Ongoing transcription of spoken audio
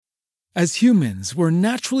As humans, we're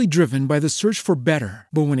naturally driven by the search for better.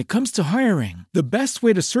 But when it comes to hiring, the best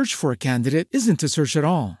way to search for a candidate isn't to search at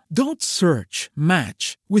all. Don't search,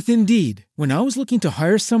 match with Indeed. When I was looking to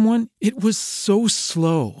hire someone, it was so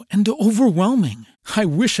slow and overwhelming. I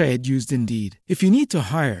wish I had used Indeed. If you need to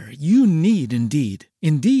hire, you need Indeed.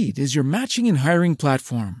 Indeed is your matching and hiring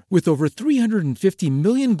platform with over 350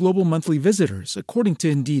 million global monthly visitors, according to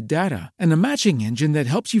Indeed data, and a matching engine that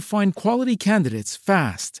helps you find quality candidates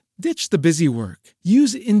fast. Ditch the busy work.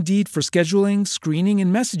 Use Indeed for scheduling, screening,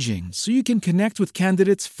 and messaging so you can connect with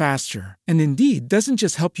candidates faster. And Indeed doesn't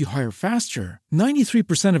just help you hire faster.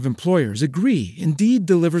 93% of employers agree Indeed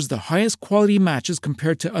delivers the highest quality matches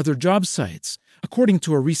compared to other job sites, according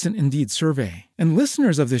to a recent Indeed survey. And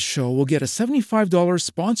listeners of this show will get a $75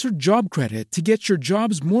 sponsored job credit to get your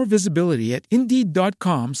jobs more visibility at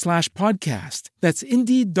Indeed.com/podcast. That's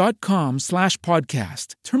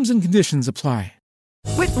Indeed.com/podcast. Terms and conditions apply.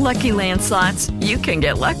 With Lucky Land Slots, you can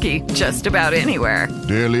get lucky just about anywhere.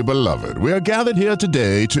 Dearly beloved, we are gathered here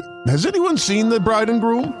today to... Has anyone seen the bride and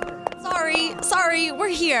groom? Sorry, we're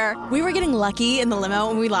here. We were getting lucky in the limo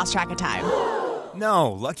and we lost track of time.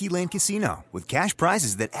 No, Lucky Land Casino, with cash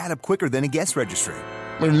prizes that add up quicker than a guest registry.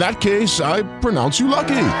 In that case, I pronounce you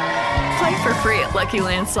lucky. Play for free at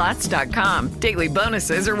LuckyLandSlots.com. Daily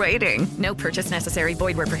bonuses are waiting. No purchase necessary.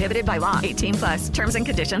 Void where prohibited by law. 18+. Terms and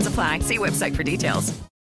conditions apply. See website for details.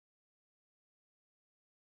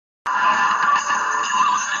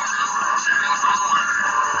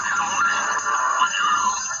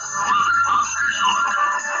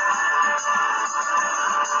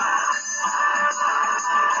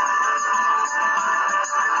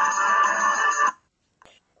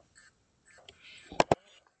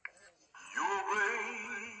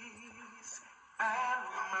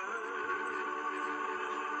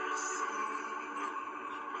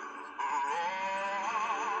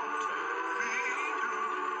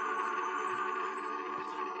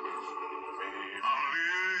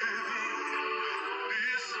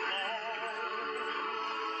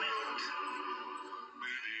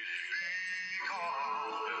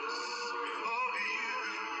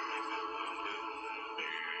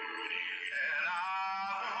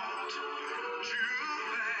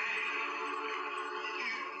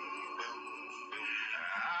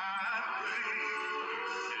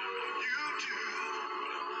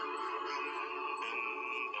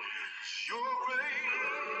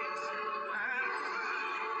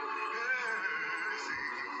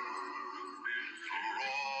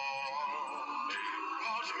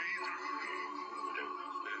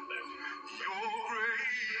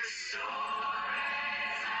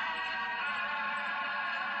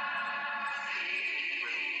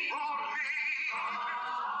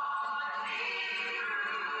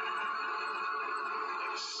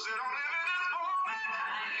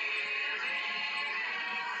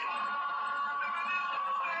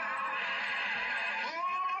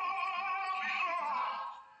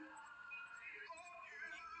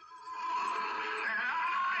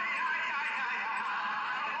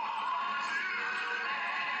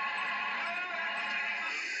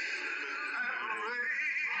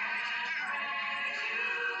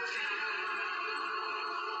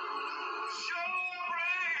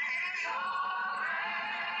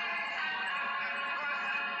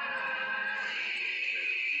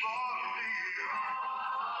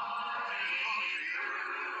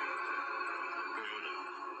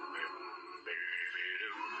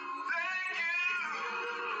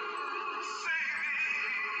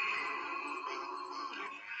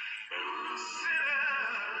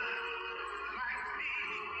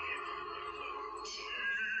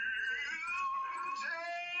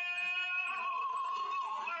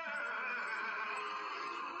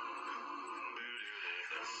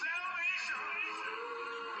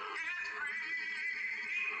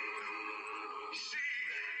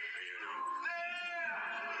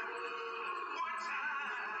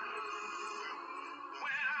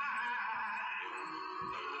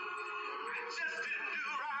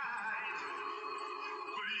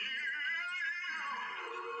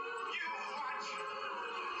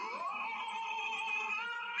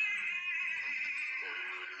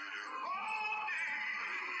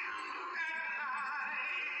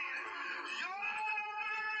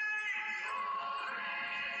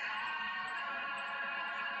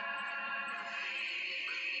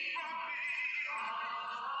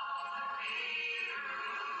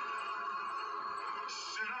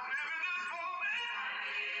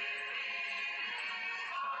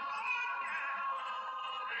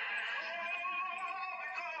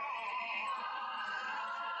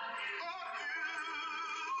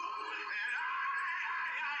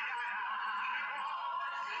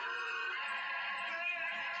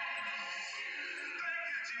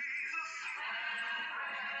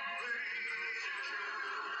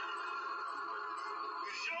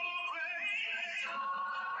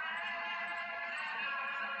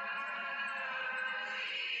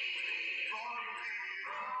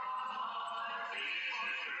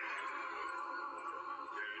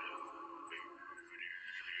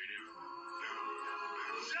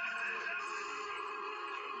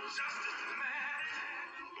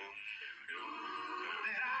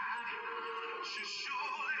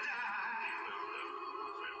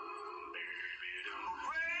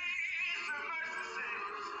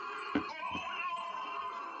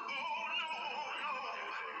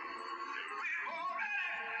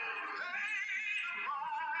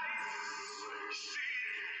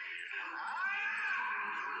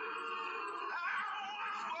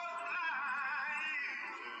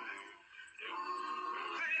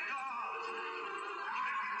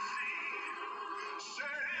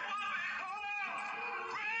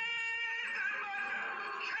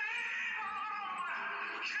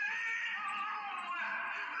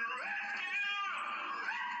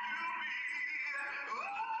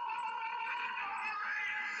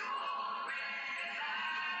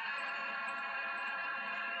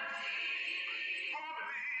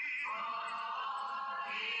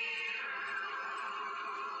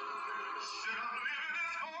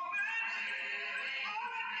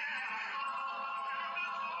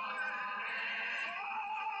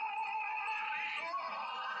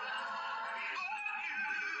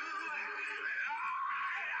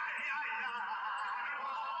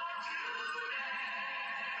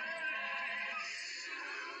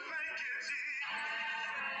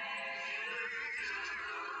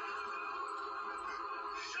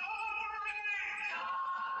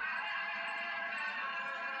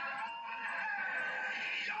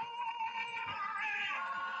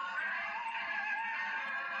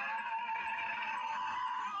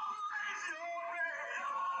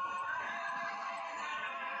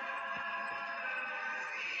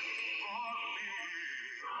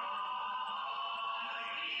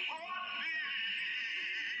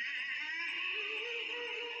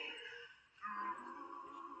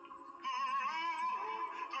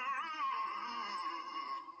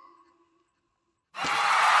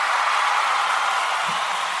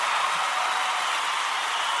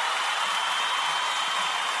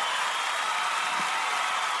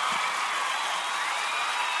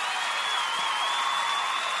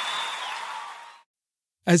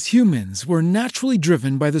 As humans, we're naturally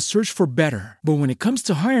driven by the search for better. But when it comes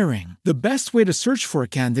to hiring, the best way to search for a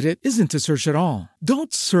candidate isn't to search at all.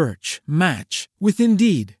 Don't search, match with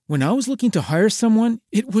Indeed. When I was looking to hire someone,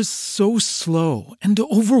 it was so slow and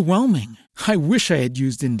overwhelming. I wish I had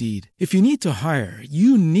used Indeed. If you need to hire,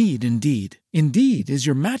 you need Indeed. Indeed is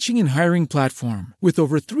your matching and hiring platform with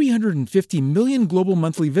over 350 million global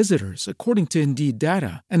monthly visitors, according to Indeed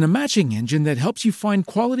data, and a matching engine that helps you find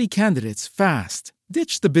quality candidates fast.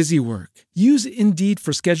 Ditch the busy work. Use Indeed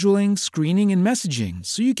for scheduling, screening, and messaging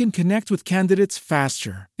so you can connect with candidates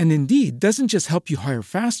faster. And Indeed doesn't just help you hire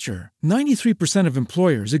faster. 93% of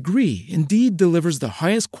employers agree Indeed delivers the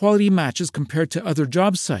highest quality matches compared to other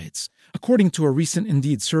job sites, according to a recent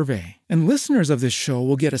Indeed survey. And listeners of this show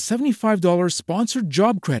will get a $75 sponsored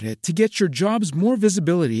job credit to get your jobs more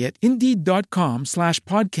visibility at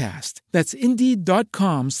Indeed.com/podcast. That's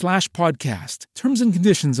Indeed.com/podcast. Terms and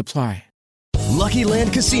conditions apply. Lucky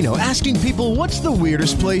Land Casino, asking people, what's the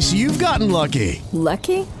weirdest place you've gotten lucky?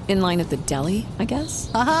 Lucky? In line at the deli, I guess?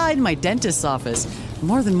 Aha, in my dentist's office.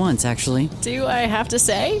 More than once, actually. Do I have to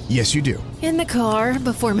say? Yes, you do. In the car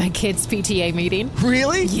before my kids' PTA meeting.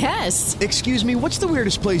 Really? Yes. Excuse me, what's the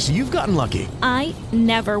weirdest place you've gotten lucky? I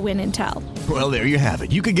never win and tell. Well, there you have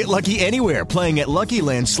it. You can get lucky anywhere, playing at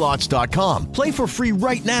LuckyLandSlots.com. Play for free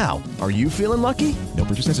right now. Are you feeling lucky? No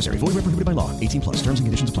purchase necessary. Void where prohibited by law. 18+. Terms and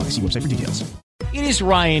conditions apply. See website for details. It is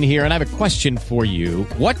Ryan here, and I have a question for you.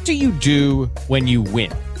 What do you do when you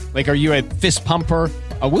win? Like, are you a fist pumper,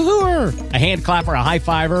 a woohooer, a hand clapper, a high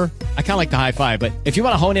fiver? I kind of like the high five, but if you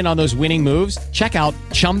want to hone in on those winning moves, check out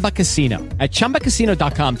Chumba Casino. At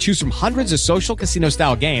ChumbaCasino.com, choose from hundreds of social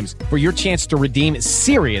casino-style games for your chance to redeem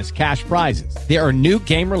serious cash prizes. There are new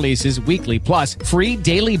game releases weekly, plus free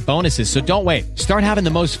daily bonuses, so don't wait. Start having the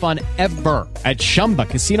most fun ever at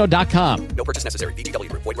ChumbaCasino.com. No purchase necessary.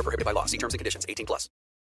 VGW. Void where prohibited by law. See terms and conditions. 18+.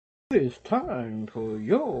 It's time for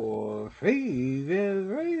your favorite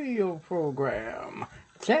radio program,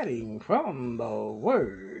 Chatting from the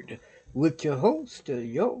Word, with your host,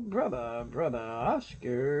 your brother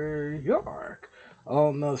Oscar York,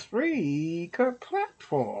 on the Spreaker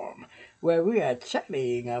platform, where we are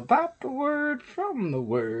chatting about the word from the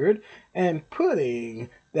Word and putting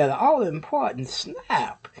that all-important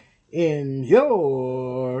snap in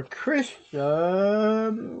your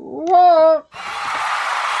Christian walk.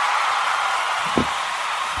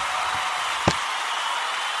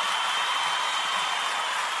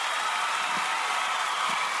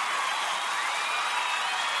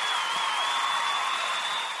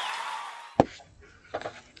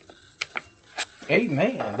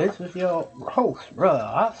 Amen. This is your host, Brother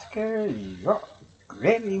Oscar York,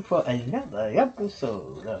 ready for another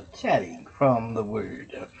episode of Chatting from the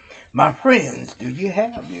Word. My friends, do you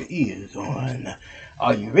have your ears on?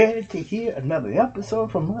 Are you ready to hear another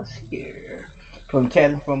episode from us here, from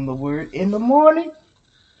Chatting from the Word in the morning?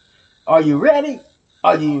 Are you ready?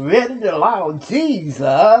 Are you ready to allow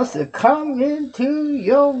Jesus to come into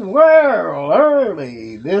your world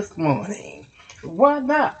early this morning? Why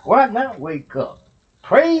not? Why not wake up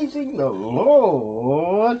praising the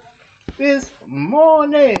Lord this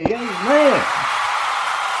morning? Amen.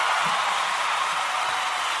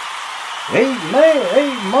 Amen.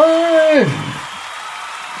 Amen.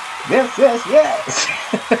 Yes, yes, yes.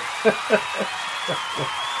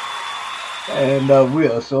 And we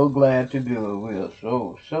are so glad to do it. We are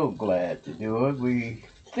so glad to do it. We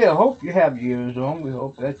still hope you have your ears on. We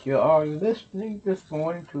hope that you are listening this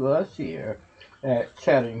morning to us here at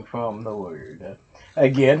Chatting from the Word.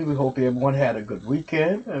 Again, we hope everyone had a good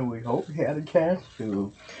weekend, and we hope you had a chance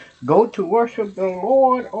to go to worship the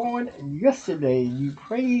Lord on yesterday. You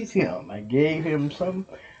praise Him and gave Him some,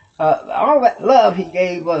 all that love He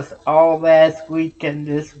gave us all last week and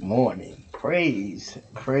this morning. Praise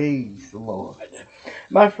the Lord.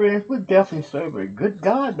 My friends, we definitely serve a good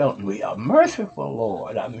God, don't we? A merciful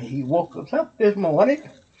Lord. I mean, He woke us up this morning.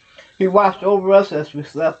 He watched over us as we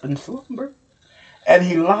slept in slumber. And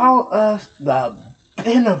He allowed us the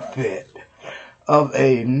benefit of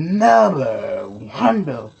another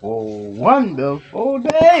wonderful, wonderful day.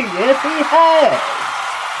 Yes, He has.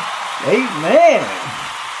 Amen.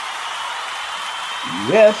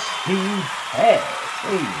 Yes, He has.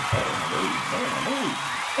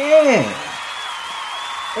 Amen.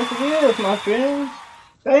 Yes, it is, my friends.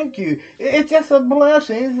 Thank you. It's just a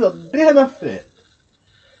blessing. It's a benefit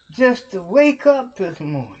just to wake up this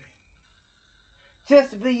morning.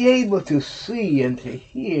 Just to be able to see and to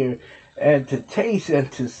hear and to taste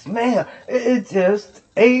and to smell. It's just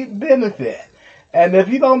a benefit. And if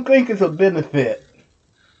you don't think it's a benefit,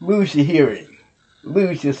 lose your hearing,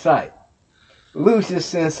 lose your sight, lose your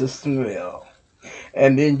sense of smell.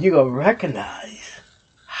 And then you're going to recognize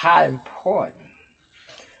how important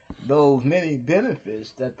those many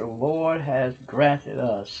benefits that the Lord has granted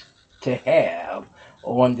us to have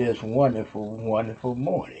on this wonderful, wonderful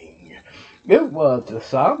morning. It was the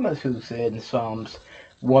psalmist who said in Psalms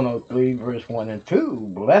 103, verse 1 and 2,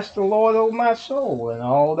 "Bless the Lord, O my soul, and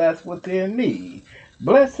all that's within me.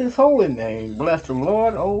 Bless His holy name. Bless the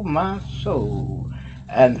Lord, O my soul,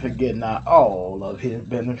 and forget not all of His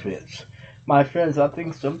benefits." My friends, I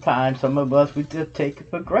think sometimes some of us, we just take it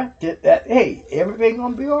for granted that, hey, everything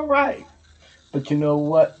gonna be all right. But you know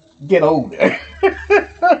what? Get older.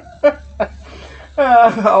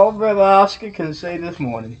 All Brother Oscar can say this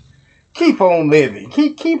morning, keep on living.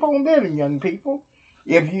 Keep on living, young people.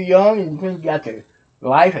 If you're young and you got your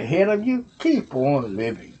life ahead of you, keep on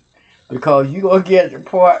living. Because you're going to get your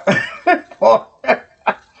part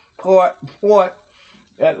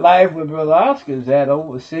that life with Brother Oscar is at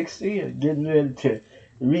over 60 and getting ready to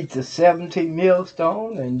reach the 70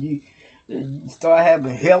 millstone, and you start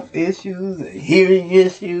having health issues, and hearing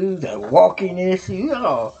issues, and walking issues.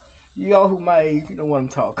 Y'all who my age, you know what I'm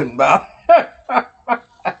talking about.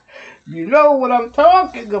 You know what I'm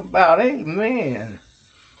talking about. Amen.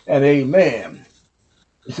 And amen.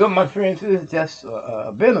 So, my friends, this is just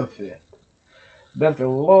a benefit that the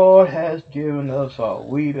Lord has given us all.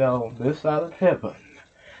 We that on this side of heaven,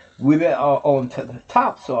 we that are on to the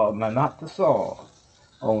top soil, not the soil,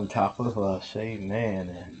 on top of us.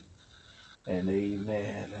 Amen. And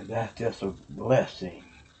amen. And that's just a blessing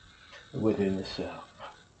within itself.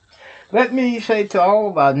 Let me say to all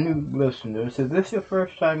of our new listeners, if this is your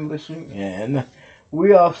first time listening in,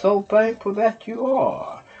 we are so thankful that you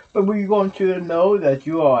are. But we want you to know that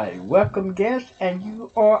you are a welcome guest and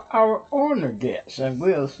you are our honored guest. And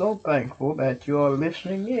we are so thankful that you are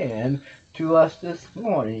listening in to us this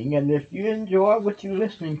morning. And if you enjoy what you're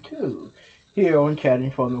listening to here on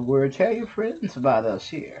Chatting from the Word, tell your friends about us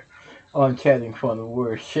here on Chatting from the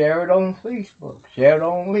Word. Share it on Facebook, share it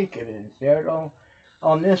on LinkedIn, share it on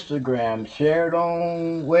Instagram, share it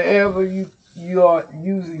on wherever you are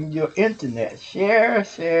using your internet. Share.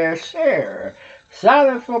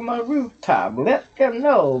 Shout it from a rooftop. Let them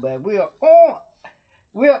know that we are on.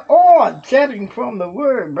 We're on Chatting from the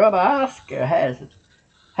Word. Brother Oscar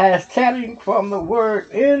has Chatting from the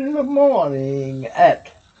Word in the morning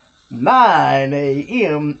at 9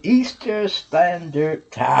 a.m. Eastern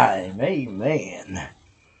Standard Time. Amen.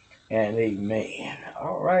 And amen.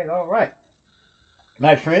 All right.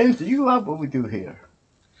 My friends, do you love what we do here?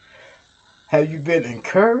 Have you been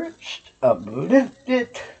encouraged,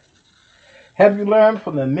 uplifted? Have you learned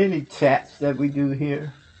from the many chats that we do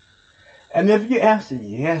here? And if you answer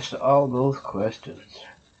yes to all those questions,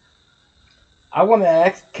 I want to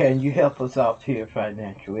ask, can you help us out here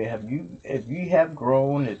financially? If you have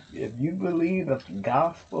grown, if you believe that the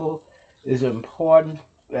gospel is important,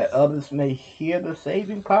 that others may hear the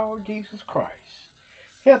saving power of Jesus Christ,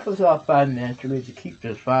 help us out financially to keep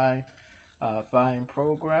this fine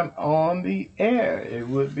program on the air. It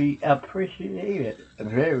would be appreciated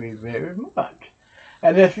very, very much.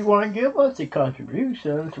 And if you want to give us the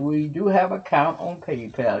contributions, we do have an account on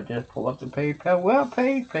PayPal. Just pull up the PayPal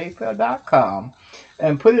webpage, paypal.com,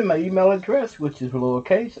 and put in my email address, which is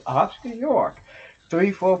lowercase Oscar York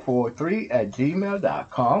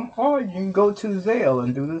 3443@gmail.com, or you can go to Zelle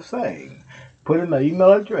and do the same. Put in my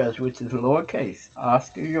email address, which is lowercase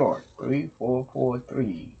Oscar York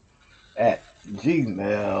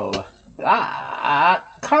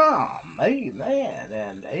 3443@gmail.com. Amen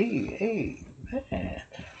and amen.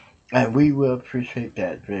 And we will appreciate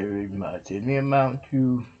that very much. Any amount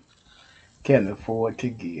you can afford to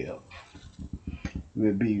give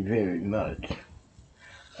will be very much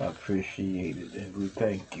appreciated. And we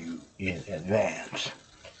thank you in advance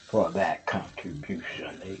for that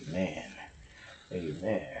contribution. Amen.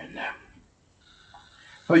 Amen.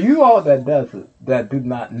 For you all that do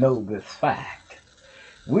not know this fact,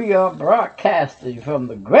 we are broadcasting from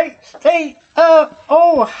the great state of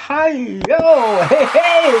Ohio. Hey,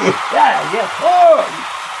 hey! Yeah, yes, Lord.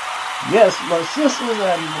 Yes, my sisters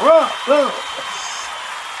and brothers.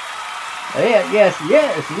 Yes,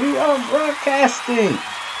 we are broadcasting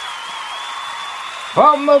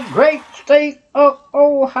from the great state of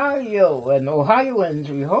Ohio. And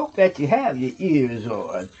Ohioans, we hope that you have your ears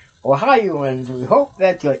on. Ohioans, we hope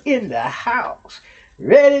that you're in the house,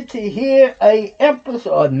 ready to hear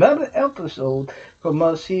another episode from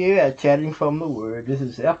us here at Chatting from the Word. This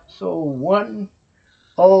is episode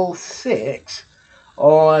 106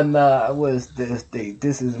 on, what's this date?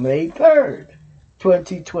 This is May 3rd,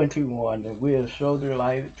 2021, and we are so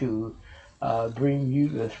delighted to bring you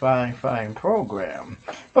this fine program.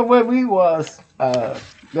 But where we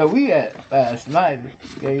had last night,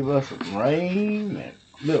 it gave us some rain and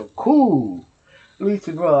a little cool. At least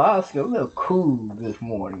the brother Oscar, a little cool this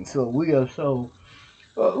morning. So we're just so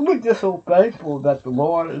thankful that the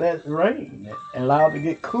Lord let it rain and allowed it to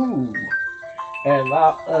get cool and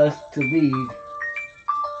allow us to be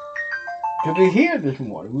here this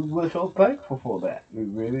morning. We were so thankful for that. We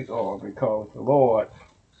really are, because the Lord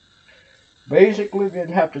basically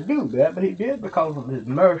didn't have to do that, but he did because of his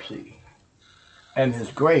mercy and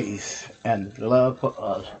his grace and his love for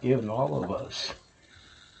us, given all of us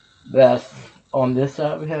that's on this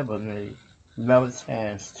side of heaven. They never a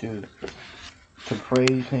chance to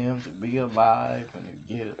praise him, to be alive, and to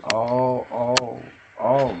get it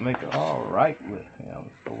make it all right with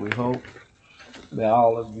him. So we hope that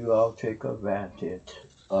all of you all take advantage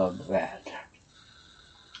of that.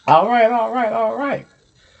 All right.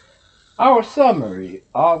 Our summary.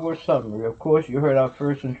 Of course, you heard our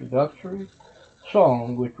first introductory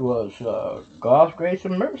song, which was God's Grace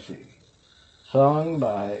and Mercy, sung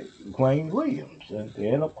by Dwayne Williams. And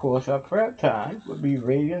then, of course, our prayer time would be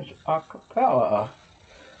Radiance a cappella,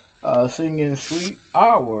 singing Sweet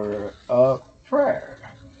Hour of Prayer.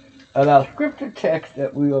 And our scripture text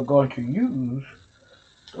that we are going to use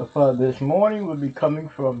for this morning will be coming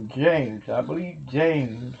from James. I believe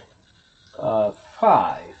James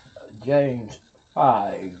 5. James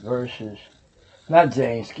 5 verses, not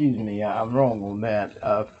James, excuse me, I'm wrong on that.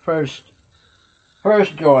 First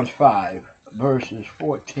John 5 verses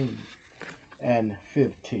 14 and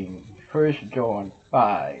 15. 1 John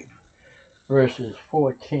 5 verses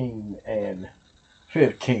 14 and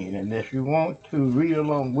 15. And if you want to read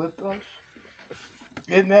along with us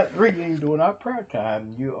in that reading during our prayer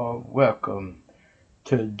time, you are welcome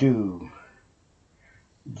to do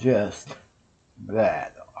just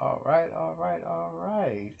that. All right.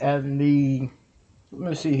 And let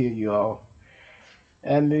me see here, y'all.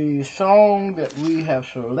 And the song that we have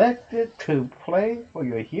selected to play for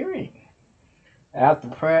your hearing after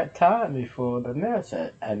prayer time before the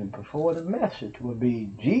message, will be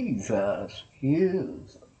Jesus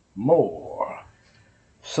is More,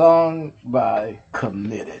 sung by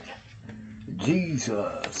Committed.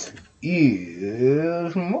 Jesus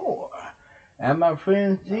is more. And my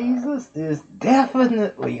friends, Jesus is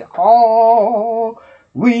definitely all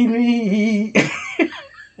we need.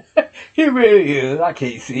 He really is. I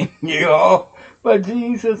can't sing, y'all. But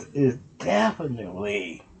Jesus is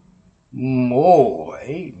definitely more.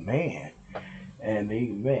 Amen. And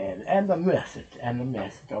amen. And the message,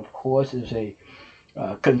 of course, is a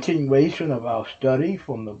continuation of our study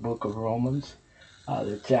from the book of Romans,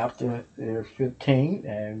 The chapter is 15,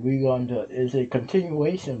 and we're going to, is a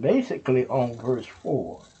continuation basically on verse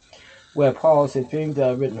 4, where Paul said, things that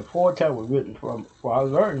are written aforetime were written for our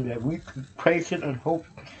learning, that we patient and hope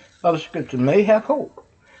of the scripture may have hope.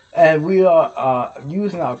 And we are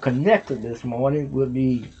using our connector this morning will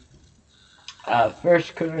be 1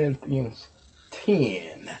 Corinthians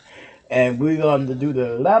 10. And we're going to do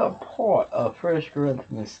the latter part of 1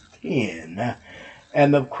 Corinthians 10.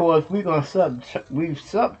 And of course, we're going to subtopic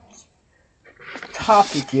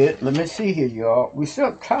it. Let me see here, y'all. We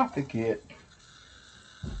subtopic it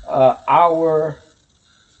our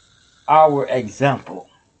example.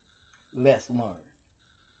 Let's learn.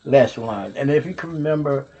 And if you can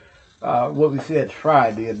remember what we said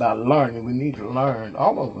Friday about learning, we need to learn,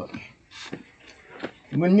 all of us.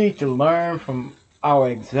 We need to learn from our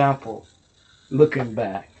example, looking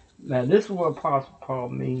back. Now, this is what Apostle Paul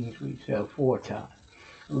means, we said aforetime.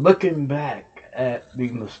 Looking back at the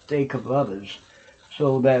mistake of others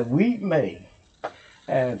so that we may,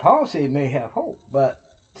 and Paul said may have hope,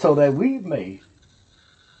 but so that we may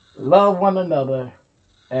love one another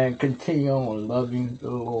and continue on loving the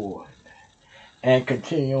Lord and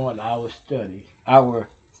continue on our study, but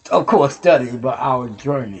our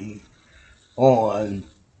journey on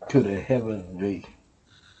to the heavenly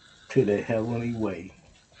way.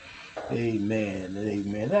 Amen.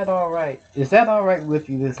 Is that all right? Is that all right with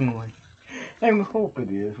you this morning? And we hope it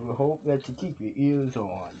is. We hope that you keep your ears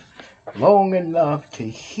on long enough to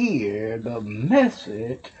hear the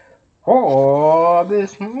message for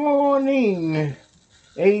this morning.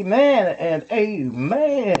 Amen and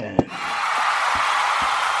amen.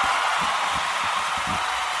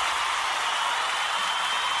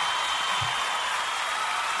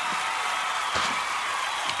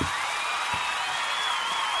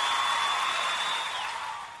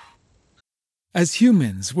 As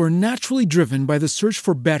humans, we're naturally driven by the search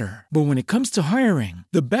for better. But when it comes to hiring,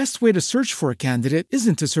 the best way to search for a candidate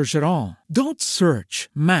isn't to search at all. Don't search,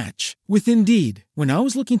 match with Indeed. When I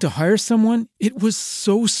was looking to hire someone, it was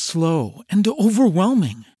so slow and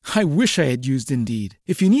overwhelming. I wish I had used Indeed.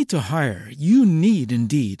 If you need to hire, you need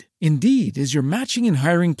Indeed. Indeed is your matching and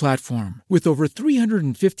hiring platform with over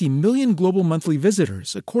 350 million global monthly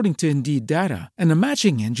visitors, according to Indeed data, and a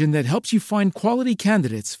matching engine that helps you find quality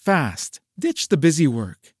candidates fast. Ditch the busy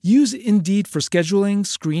work. Use Indeed for scheduling,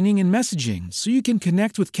 screening, and messaging so you can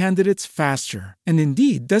connect with candidates faster. And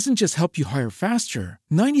Indeed doesn't just help you hire faster.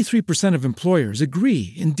 93% of employers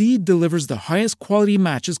agree Indeed delivers the highest quality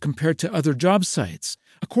matches compared to other job sites,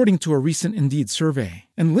 according to a recent Indeed survey.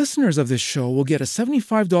 And listeners of this show will get a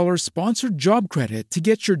 $75 sponsored job credit to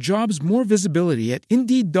get your jobs more visibility at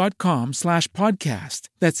Indeed.com/podcast.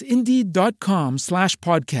 That's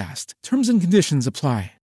Indeed.com/podcast. Terms and conditions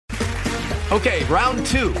apply. Okay, round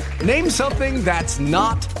two. Name something that's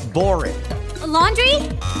not boring. A laundry?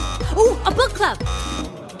 Ooh, a book club.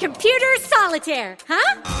 Computer solitaire,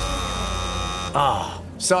 huh? Ah,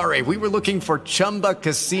 sorry, we were looking for Chumba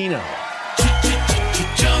Casino.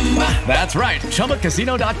 That's right,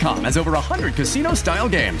 ChumbaCasino.com has over 100 casino-style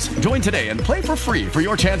games. Join today and play for free for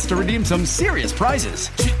your chance to redeem some serious prizes.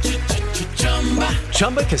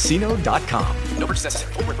 ChumbaCasino.com. No purchase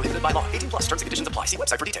necessary. Void where prohibited by law. 18+ terms and conditions apply. See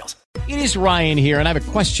website for details. It is Ryan here, and I have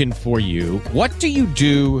a question for you. What do you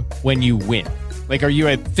do when you win? Like, are you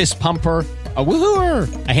a fist pumper, a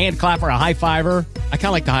woohooer, a hand clapper, a high fiver? I kind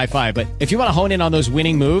of like the high five, but if you want to hone in on those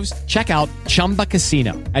winning moves, check out Chumba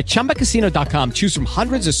Casino. At ChumbaCasino.com, choose from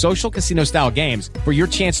hundreds of social casino-style games for your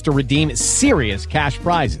chance to redeem serious cash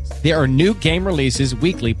prizes. There are new game releases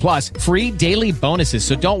weekly, plus free daily bonuses.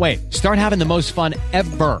 So don't wait. Start having the most fun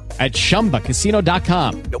ever at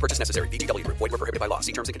ChumbaCasino.com. No purchase necessary. VGW. Void where prohibited by law.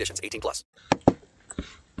 See terms and conditions. 18+.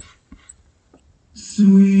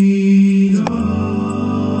 Sweet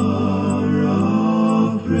hour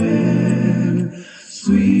of prayer,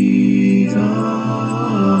 sweet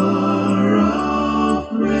hour of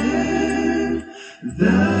prayer,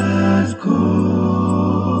 that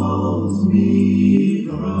calls me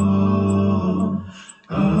from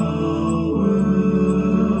a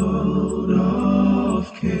world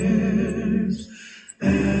of cares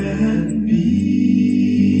and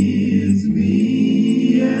bids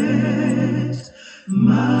me at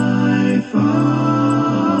my Father's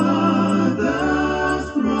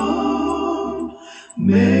throne,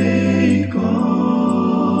 make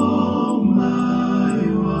all my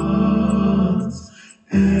wants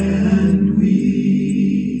and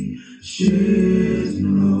wishes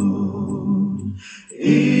known.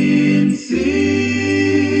 In seasons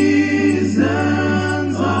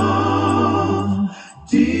of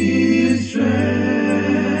distress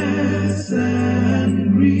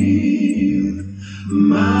and grief,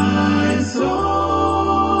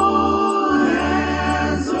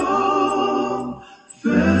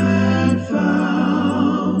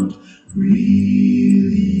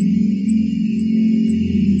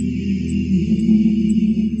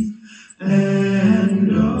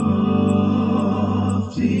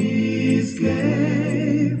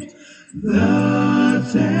 the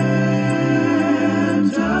tempter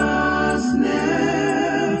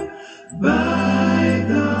snare by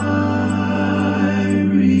thy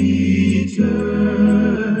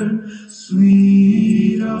return,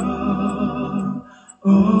 sweet hour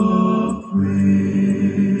of prayer.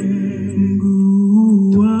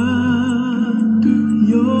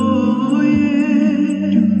 Yo,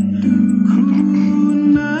 yeah,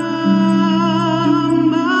 kuna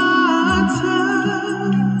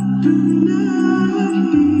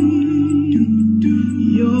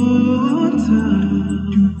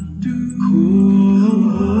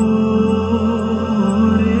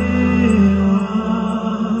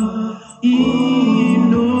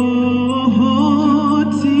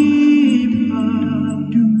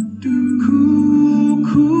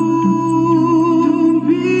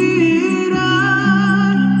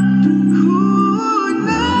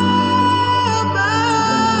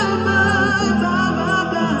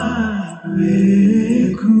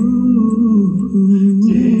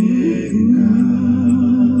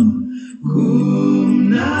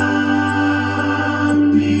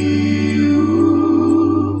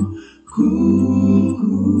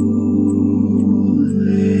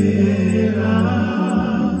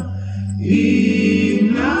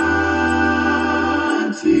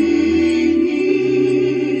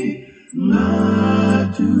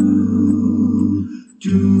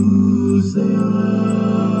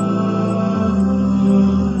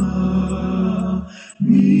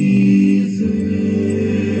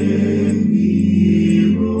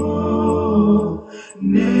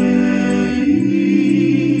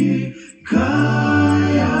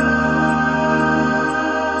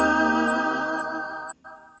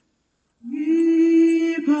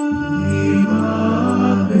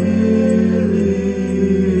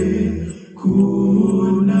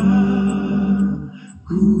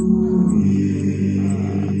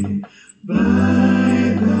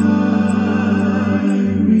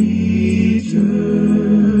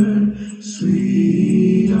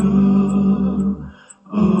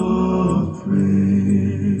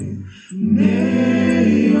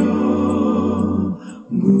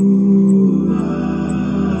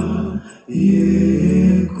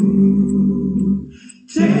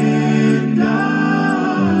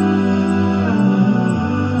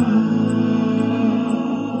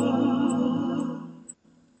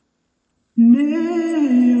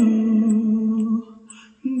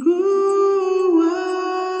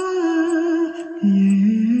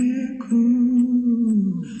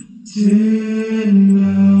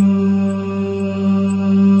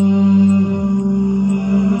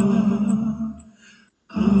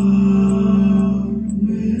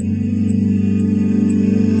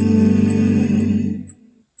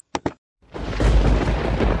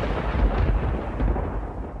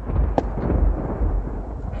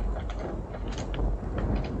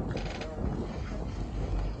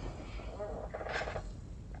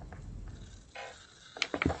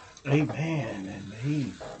Amen and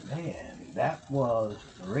amen. That was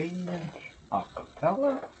Radiance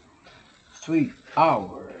Acapella, Sweet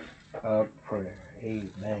Hour of Prayer.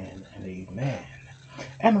 Amen and amen.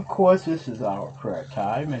 And of course, this is our prayer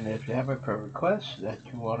time. And if you have a prayer request that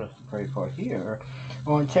you want us to pray for here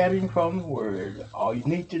on Chatting from the Word, all you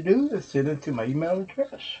need to do is send it to my email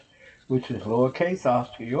address, which is lowercase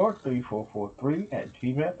Oscar York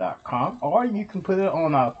 3443@gmail.com, or you can put it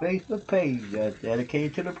on our Facebook page that's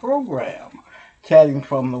dedicated to the program, Chatting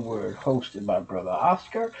from the Word, hosted by Brother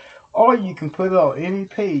Oscar, or you can put it on any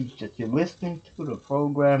page that you're listening to the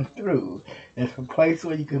program through. It's a place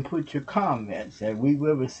where you can put your comments, and we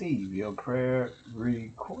will receive your prayer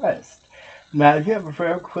request. Now, if you have a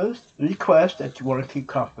prayer request that you want to keep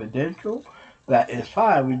confidential, that is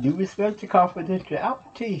fine. We do respect your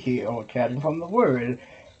confidentiality here on Chatting from the Word.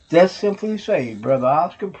 Just simply say, Brother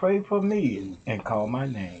Oscar, pray for me, and call my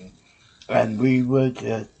name. And we would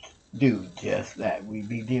just do just that. We'd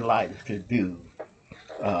be delighted to do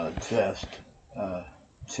just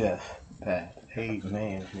that.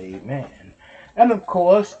 Amen, amen. And of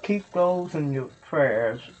course, keep those in your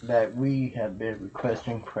prayers that we have been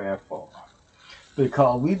requesting prayer for.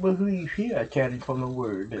 Because we believe here at Chatting from the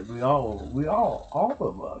Word that all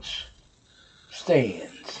of us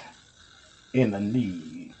stands in the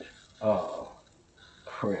need of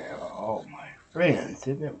prayer. Oh, my friends,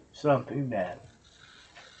 isn't it something that,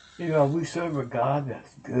 we serve a God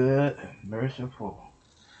that's good and merciful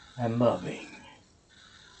and loving.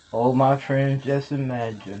 Oh, my friends, just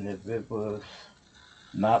imagine if it was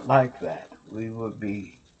not like that. We would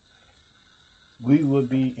be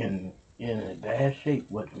in a bad shape.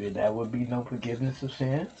 There would be no forgiveness of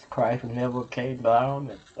sins. Christ never came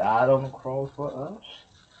down and died on the cross for us.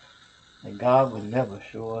 And God would never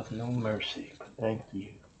show us no mercy. But thank you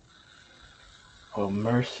for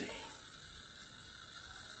mercy.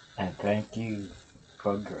 And thank you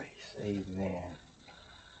for grace. Amen.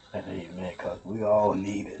 And amen. Because we all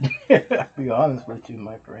need it. I'll be honest with you,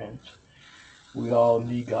 my friends. We all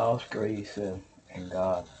need God's grace and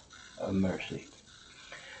God's mercy.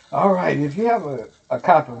 All right. If you have a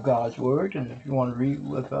copy of God's Word, and if you want to read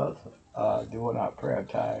with us during our prayer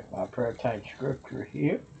time scripture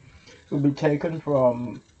here will be taken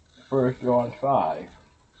from 1 John 5.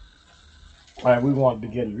 And we want to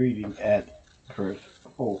begin reading at verse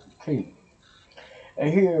 14.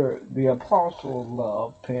 And here the apostle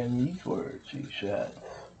loved penned these words, he said.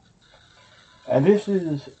 And this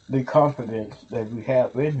is the confidence that we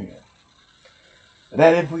have in him,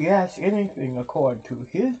 that if we ask anything according to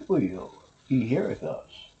his will, he heareth us.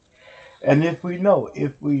 And if we know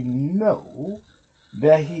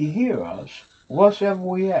that he hears us, whatsoever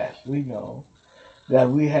we ask, we know that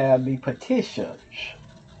we have the petitions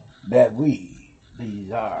that we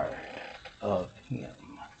desire of him.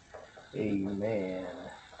 Amen.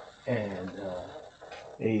 And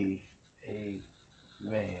amen.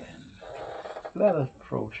 Let us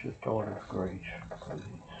approach the throne of grace, please.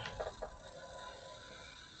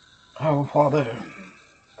 Our Father,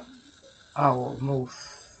 our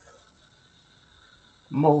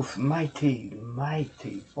most mighty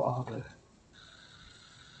Father.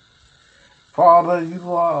 Father,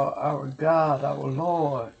 you are our God, our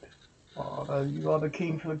Lord. Father, you are the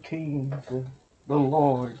King of kings, the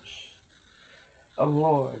Lords of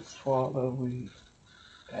lords. Father, we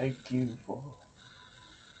thank you for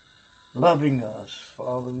loving us.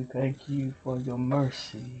 Father, we thank you for your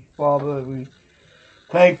mercy. Father, we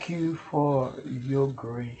thank you for your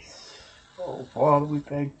grace. Oh, Father, we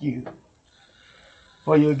thank you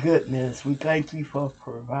for your goodness. We thank you for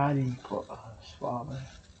providing for us, Father.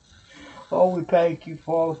 Oh, we thank you,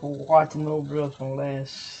 Father, for watching over us on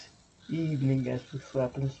last evening as we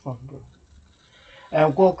slept in slumber.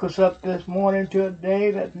 And woke us up this morning to a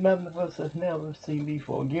day that none of us has never seen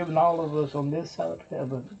before, giving all of us on this side of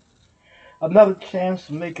heaven another chance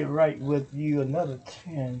to make it right with you, another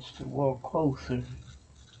chance to walk closer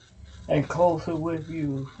and closer with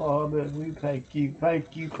you, Father. We thank you,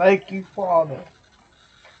 Father,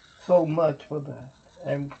 so much for that.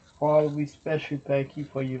 And Father, we especially thank you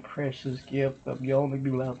for your precious gift of your only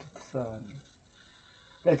beloved Son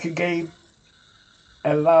that you gave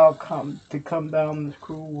and allowed to come down this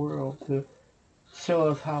cruel world to show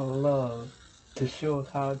us how to love, to show us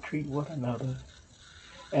how to treat one another.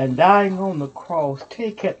 And dying on the cross,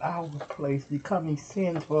 taking our place, becoming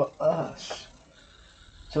sin for us,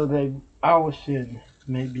 so that our sin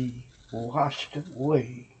may be washed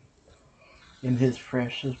away in his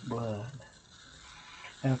precious blood.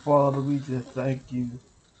 And Father, we just thank you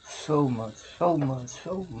so much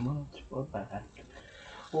for that.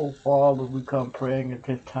 Oh, Father, we come praying at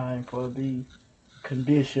this time for the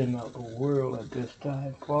condition of the world at this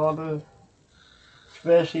time. Father,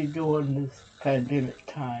 especially during this pandemic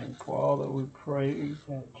time, Father, we pray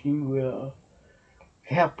that you will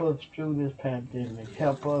help us through this pandemic.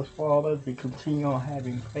 Help us, Father, to continue on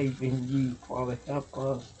having faith in you. Father, help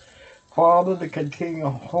us, Father, to continue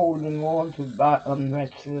holding on to thy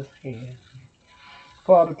unmatchless hand.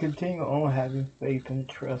 Father, continue on having faith and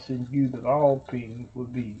trust in you that all things will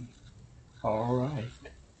be all right.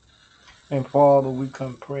 And Father, we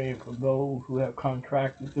come praying for those who have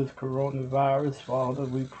contracted this coronavirus. Father,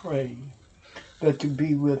 we pray that you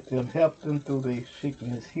be with them, help them through their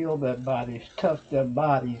sickness, heal their bodies, touch their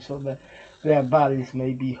bodies so that their bodies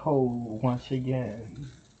may be whole once again.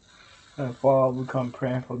 And Father, we come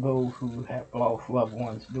praying for those who have lost loved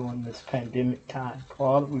ones during this pandemic time.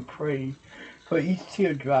 Father, we pray for each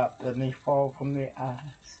teardrop that may fall from their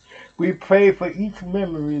eyes. We pray for each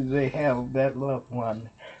memory they have of that loved one.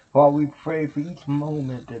 Father, we pray for each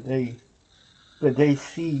moment that they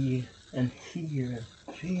see and hear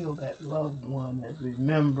and feel that loved one, and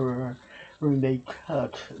remember when they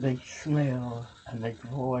touch, they smell, and they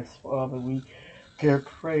voice. Father, we just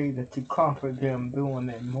pray that you comfort them during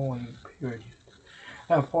that mourning period.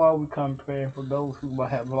 And Father, we come praying for those who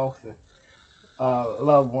might have lost their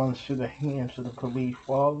loved ones to the hands of the police.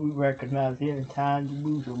 Father, we recognize any time you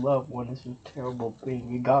lose a loved one, it's a terrible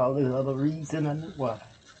thing, regardless of the reason and the why.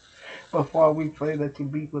 But Father, we pray that you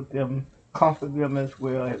be with them, comfort them as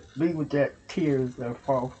well, be with their tears that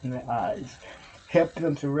fall from their eyes. Help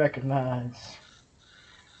them to recognize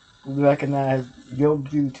your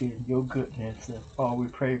beauty and your goodness. And Father, we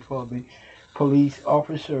pray for the police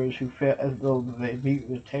officers who felt as though they needed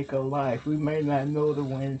to take a life. We may not know the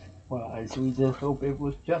wins wise. We just hope it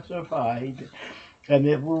was justified. And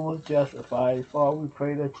if we were justified, Father, we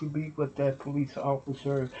pray that you be with that police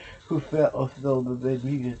officer who felt as though that they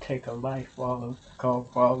needed to take a life, Father. Because,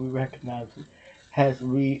 Father, we recognize it has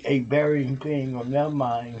to be a bearing thing on their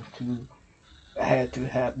mind to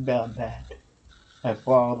have done that. And,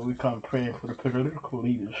 Father, we come praying for the political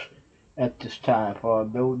leaders at this time,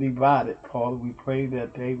 Father. Though divided, Father, we pray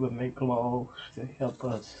that they will make laws to help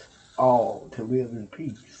us all to live in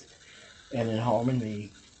peace and in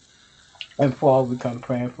harmony. And Father, we come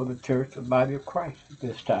praying for the church, the body of Christ at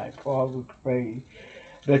this time. Father, we pray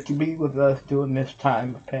that you be with us during this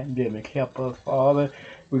time of pandemic. Help us, Father,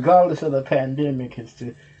 regardless of the pandemic, is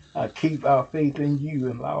to keep our faith in you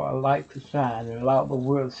and allow our light to shine and allow the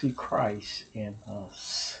world to see Christ in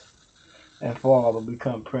us. And Father, we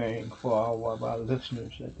come praying for all of our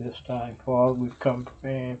listeners at this time. Father, we've come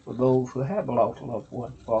praying for those who have lost loved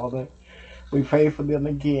ones, Father. We pray for them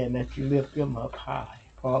again, that you lift them up high.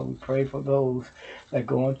 Father, we pray for those that are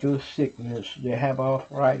going through sickness. They have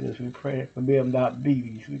arthritis. We pray for them,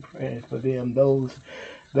 diabetes. We pray for them, those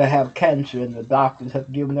that have cancer, and the doctors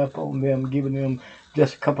have given up on them, giving them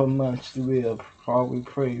just a couple of months to live. Father, we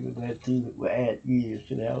pray that you will add years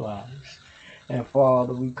to their lives. And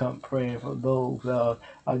Father, we come praying for those that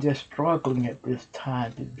are just struggling at this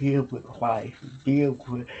time to deal with life, deal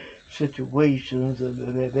with situations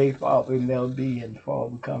that they thought they never be in.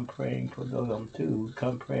 Father, we come praying for them too. We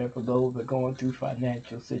come praying for those that are going through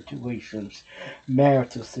financial situations,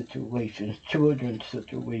 marital situations, children's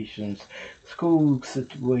situations, school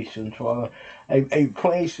situations, Father. A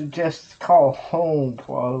place to just call home,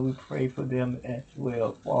 Father. We pray for them as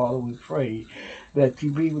well. Father, we pray that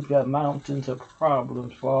you be with the mountains of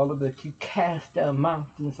problems, Father, that you cast down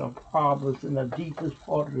mountains of problems in the deepest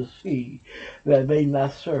part of the sea, that they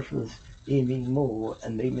not surface anymore,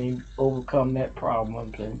 and they may overcome that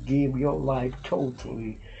problem and give their life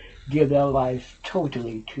totally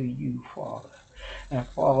to you, Father. And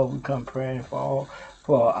Father, we come praying for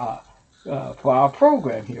our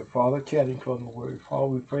program here, Father, chatting from the Word. Father,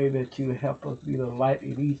 we pray that you help us be the light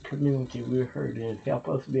in each community we're heard in. Help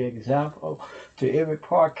us be an example to every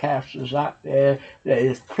podcasters out there that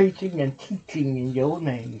is preaching and teaching in your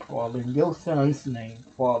name, Father, in your Son's name,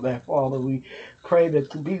 Father. And Father, we pray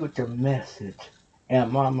that you be with your message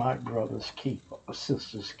and my brother's keeper,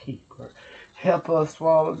 sister's keeper. Help us,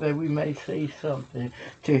 Father, that we may say something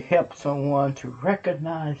to help someone to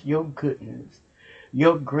recognize your goodness,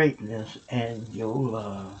 your greatness, and your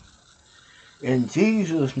love. In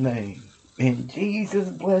Jesus' name, in Jesus'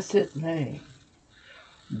 blessed name,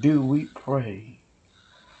 do we pray.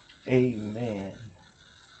 Amen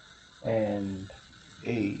and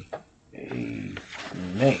amen.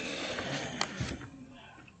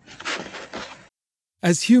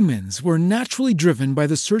 As humans, we're naturally driven by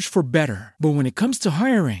the search for better. But when it comes to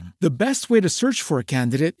hiring, the best way to search for a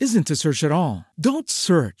candidate isn't to search at all. Don't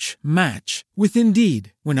search, match with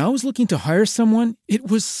Indeed. When I was looking to hire someone, it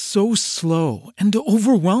was so slow and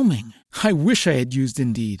overwhelming. I wish I had used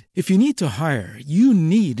Indeed. If you need to hire, you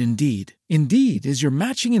need Indeed. Indeed is your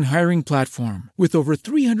matching and hiring platform with over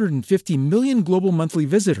 350 million global monthly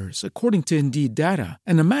visitors, according to Indeed data,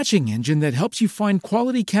 and a matching engine that helps you find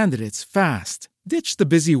quality candidates fast. Ditch the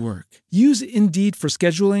busy work. Use Indeed for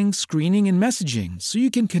scheduling, screening, and messaging so you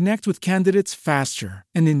can connect with candidates faster.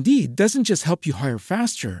 And Indeed doesn't just help you hire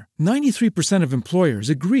faster. 93% of employers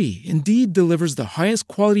agree Indeed delivers the highest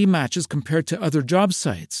quality matches compared to other job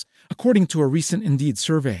sites, according to a recent Indeed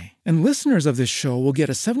survey. And listeners of this show will get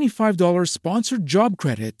a $75 sponsored job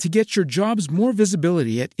credit to get your jobs more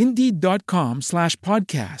visibility at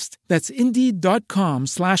Indeed.com/podcast. That's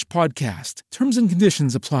Indeed.com/podcast. Terms and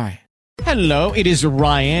conditions apply. Hello, it is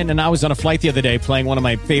Ryan, and I was on a flight the other day playing one of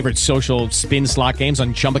my favorite social spin slot games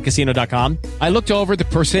on ChumbaCasino.com. I looked over at the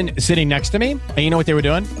person sitting next to me, and you know what they were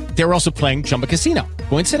doing? They were also playing Chumba Casino.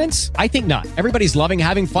 Coincidence? I think not. Everybody's loving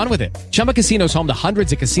having fun with it. Chumba Casino is home to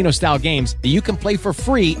hundreds of casino-style games that you can play for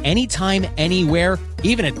free anytime, anywhere,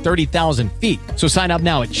 even at 30,000 feet. So sign up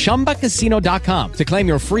now at ChumbaCasino.com to claim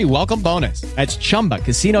your free welcome bonus. That's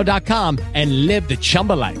ChumbaCasino.com and live the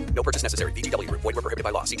Chumba life. No purchase necessary. VGW. Void where prohibited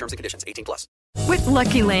by law. See terms and conditions. 18+. With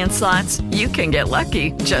Lucky Land Slots, you can get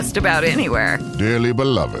lucky just about anywhere. Dearly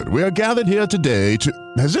beloved, we are gathered here today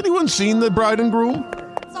to... Has anyone seen the bride and groom?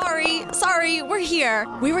 Sorry, we're here.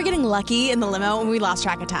 We were getting lucky in the limo and we lost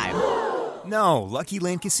track of time. No, Lucky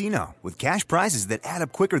Land Casino, with cash prizes that add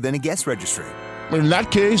up quicker than a guest registry. In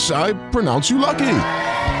that case, I pronounce you lucky.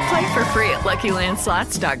 Play for free at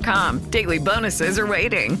LuckyLandSlots.com. Daily bonuses are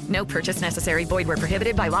waiting. No purchase necessary. Void where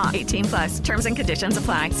prohibited by law. 18+. Terms and conditions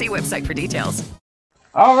apply. See website for details.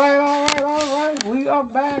 All right, all right, all right. We are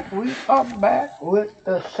back. We are back with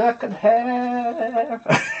the second half.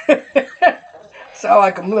 Sound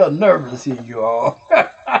like I'm a little nervous here, you all.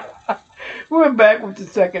 We're back with the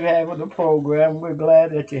second half of the program. We're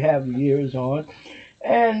glad that you have your ears on.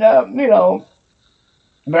 And,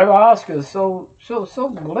 Brother Oscar is so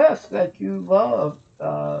blessed that you love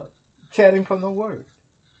chatting from the Word.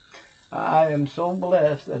 I am so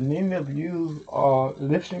blessed that many of you are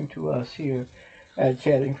listening to us here at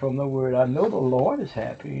Chatting from the Word. I know the Lord is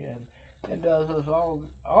happy and does us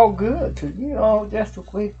all good to, just to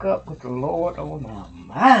wake up with the Lord on our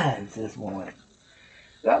minds this morning.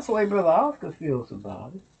 That's the way Brother Oscar feels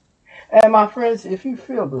about it. And my friends, if you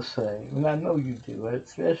feel the same, and I know you do,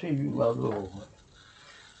 especially if you love the Lord,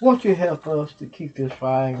 won't you help us to keep this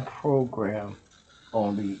fine program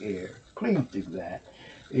on the air? Please do that.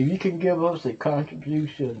 If you can give us a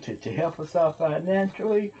contribution to help us out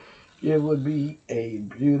financially, it would be a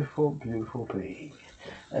beautiful, beautiful thing.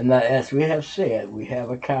 And as we have said, we have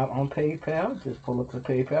an account on PayPal. Just pull up the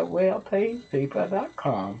PayPal web page,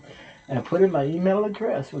 paypal.com, and put in my email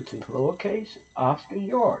address, which is lowercase Oscar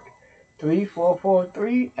York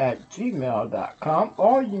 3443 at gmail.com,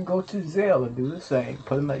 or you can go to Zelle and do the same.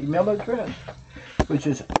 Put in my email address, which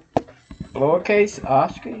is lowercase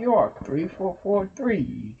Oscar York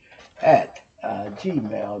 3443 at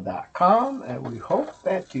gmail.com, and we hope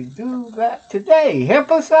that you do that today.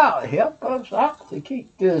 Help us out to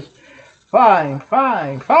keep this fine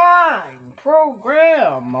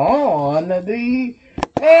program on the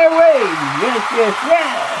airwaves. Yes.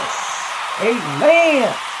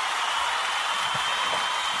 Amen.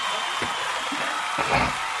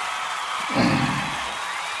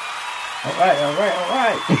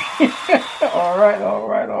 All right.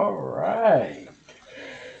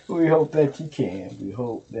 We hope that you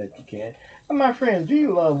can. And my friends, do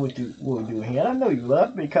you love what we do here? I know you love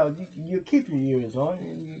it because you keep your ears on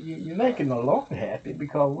and you're making the Lord happy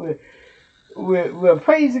because we're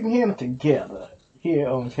praising Him together here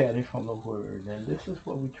on Chatting from the Word. And this is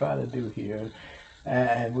what we try to do here.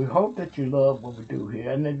 And we hope that you love what we do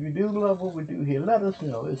here. And if you do love what we do here, let us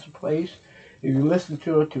know. It's a place. If you listen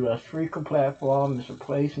to it through our Spreaker platform, it's a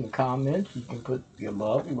place in the comments. You can put your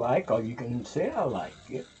love, you like, or you can say I like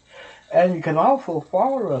it. And you can also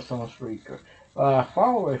follow us on Spreaker.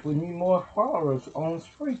 We need more followers on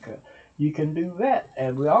Spreaker. You can do that.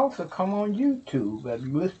 And we also come on YouTube. If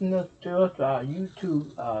you listen to us, our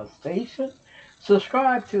YouTube station,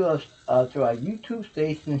 subscribe to us to our YouTube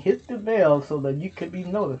station. Hit the bell so that you can be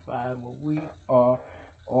notified when we are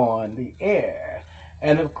on the air.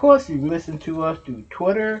 And of course, you listen to us through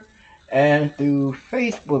Twitter and through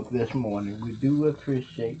Facebook this morning. We do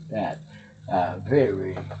appreciate that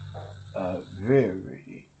very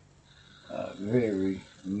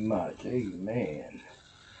much. Amen.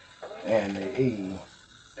 And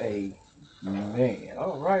amen.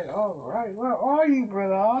 All right. Where are you,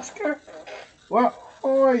 Brother Oscar? Where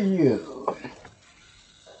are you?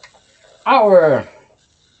 Our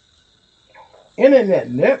internet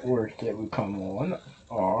networks that we come on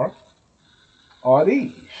are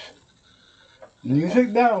these: Music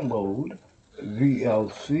Download,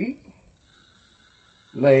 VLC,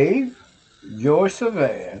 Lave, George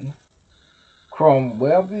Savan, Chrome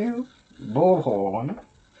WebView, Bullhorn,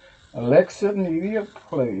 Alexa Media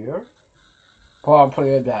Player,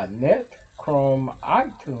 PowerPlayer.net, Chrome,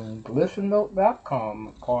 iTunes,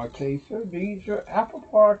 ListenNote.com, Podchaser, Deezer, Apple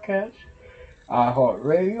Podcasts,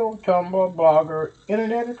 iHeartRadio, Tumblr, Blogger,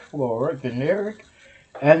 Internet Explorer, generic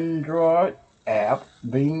Android app,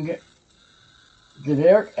 Bing.com,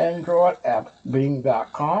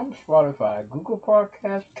 Spotify, Google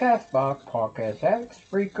Podcasts, Castbox, Podcast Addict,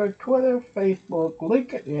 Spreaker, Twitter, Facebook,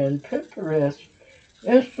 LinkedIn, Pinterest,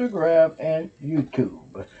 Instagram, and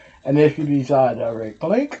YouTube. And if you desire a direct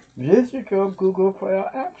link, visit your Google Play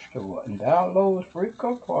App Store and download the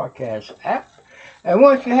Spreaker Podcast app. And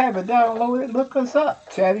once you have it downloaded, look us up,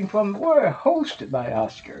 Chatting from the Word, hosted by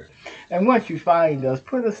Oscar. And once you find us,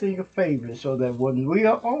 put us in your favorites so that when we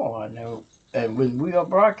are on and when we are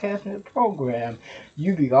broadcasting the program,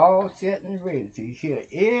 you be all set and ready to hear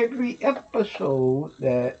every episode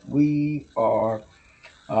that we are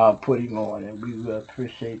putting on. And we will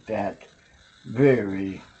appreciate that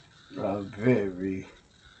very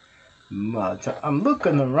much. I'm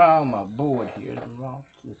looking around my board here to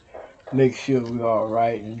make sure we're all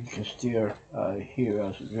right and you can still hear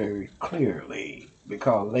us very clearly,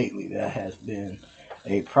 because lately that has been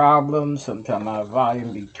a problem. Sometimes my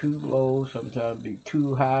volume be too low, sometimes be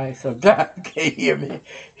too high, sometimes you can't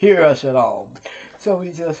hear us at all. So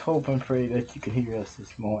we just hope and pray that you can hear us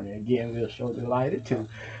this morning. Again, we're so delighted to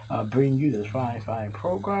bring you this fine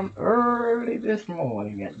program early this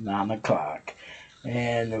morning at 9 o'clock.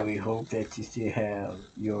 And we hope that you still have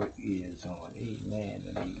your ears on. Amen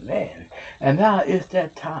and amen. And now it's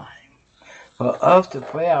that time for us to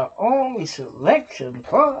play our only selection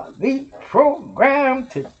for the program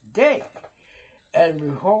today. And we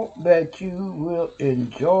hope that you will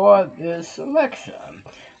enjoy this selection.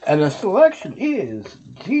 And the selection is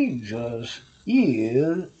Jesus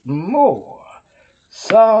is More,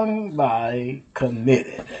 sung by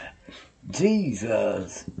Committed.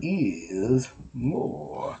 Jesus is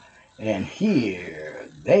more. And here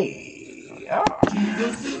they are.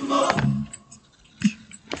 Jesus is more.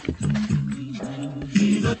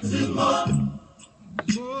 Jesus is more.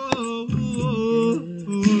 Jesus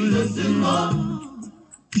is more.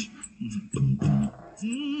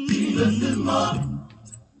 Jesus is more.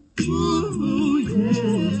 Ooh,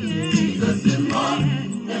 yeah. Jesus is more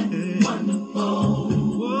than wonderful.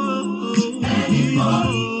 And he's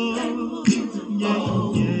more than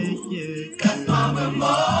beautiful. That's why we're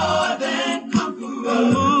more than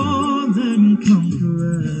conquerors. More than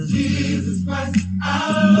conquerors. Jesus Christ,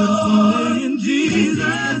 our Lord. In Jesus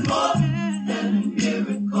is more than a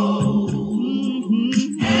miracle.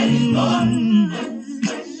 And he's more than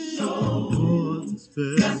special.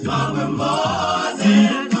 That's why we're more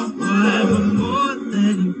than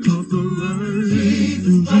conquerors.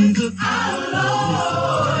 Jesus, our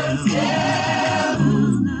Lord. Yeah.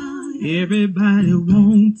 Everybody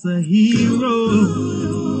wants a hero.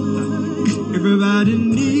 Everybody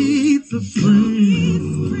needs a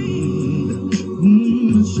friend.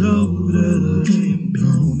 Shoulder ain't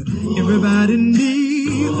gone. Everybody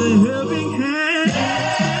needs a helping hand.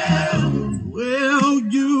 Well,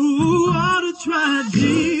 you ought to try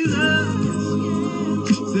Jesus.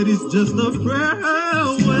 Said it's just a prayer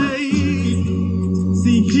away.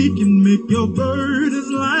 See, he can make your burdens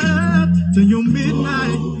light till your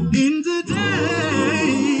midnight in the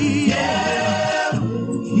day. Yeah.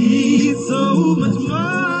 He's so much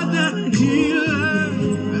more than a healer.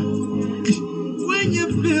 When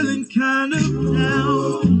you're feeling kind of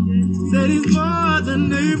down, said he's more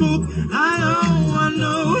than able. I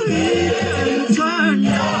know he can turn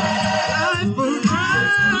your life around.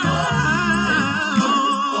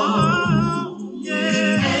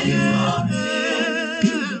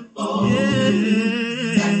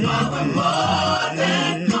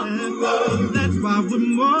 That's why we're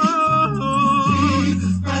more.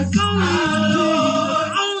 Jesus Christ,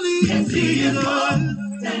 only Jesus.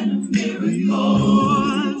 Than a miracle.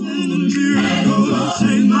 Than a miracle.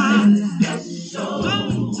 Change my life.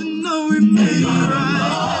 Don't you know it made me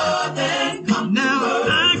right? Now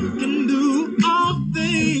I can do all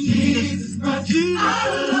things. Jesus Christ,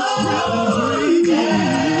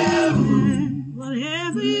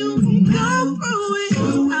 whatever you can go through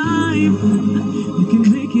in life, you can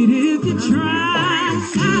make it if you try.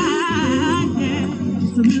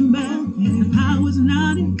 Just remember, the power's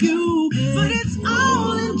not in you, but it's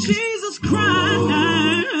all in Jesus Christ.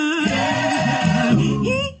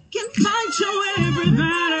 He can fight your every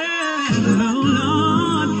battle, oh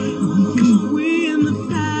Lord. He can win the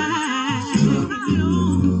fight.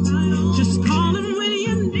 Just call him when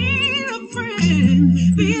you need a friend.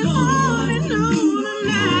 Be it morning, noon, or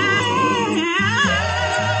night.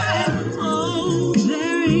 Oh,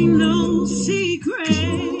 there ain't no secret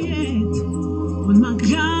what my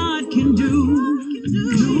God can do.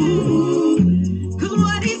 'Cause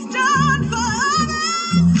what he's done for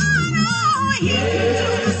others, I know he can do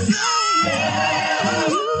the same.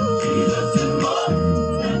 Jesus is more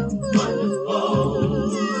than wonderful.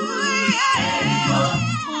 Yeah.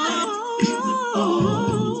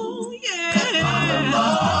 Oh, yeah.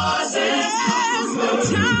 There's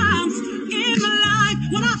times in my life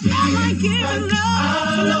when I felt like giving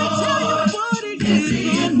up. But let me tell you what he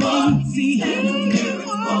did for me. See, he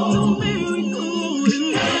worked a miracle in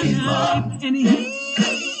my life, and he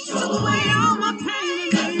took away all my pain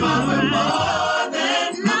and pain.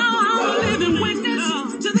 Now I'm a living witness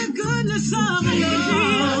to the goodness of the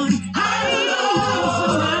Lord. I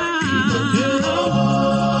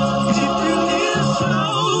if you need a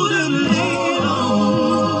shoulder to lean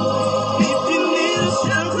on, if you need a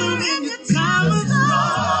shelter in your time of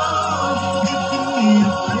storm, if you need a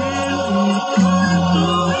friend when you're going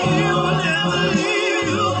through, he will never leave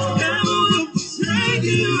you, never will forsake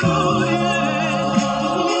you. Yeah. If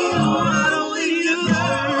you need a wide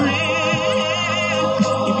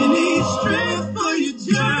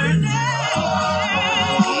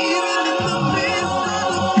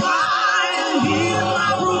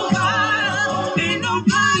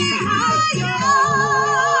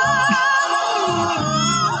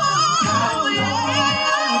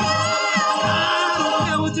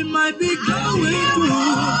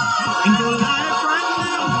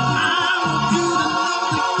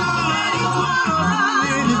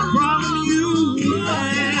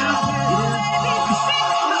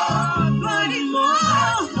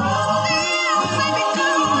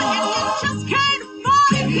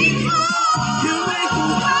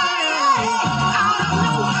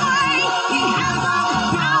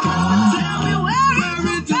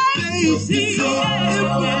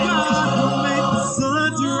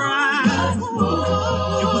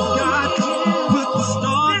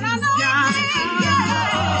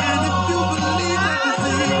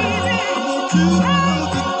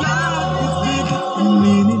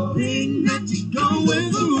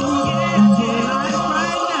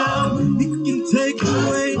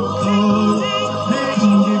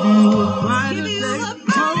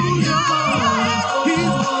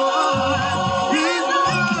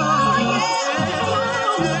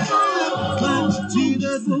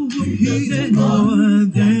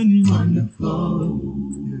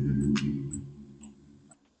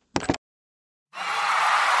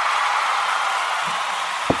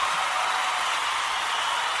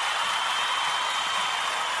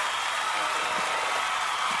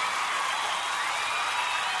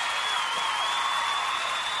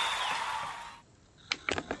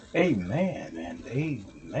Amen and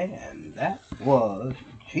amen. That was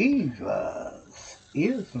Jesus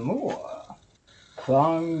is More,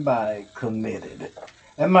 sung by Committed.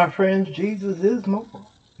 And my friends, Jesus is more.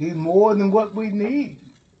 He's more than what we need.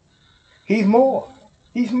 He's more.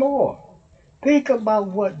 He's more. Think about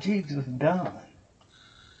what Jesus done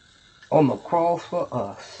on the cross for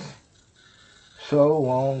us so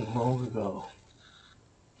long ago.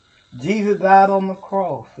 Jesus died on the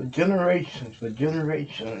cross for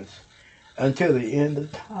generations, until the end of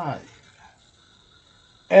time.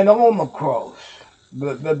 And on the cross,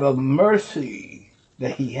 the mercy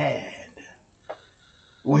that he had,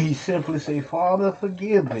 where he simply said, Father,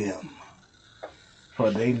 forgive them,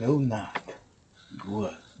 for they know not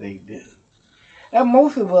what they do. And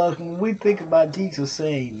most of us, when we think about Jesus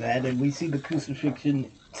saying that, and we see the crucifixion,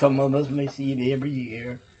 some of us may see it every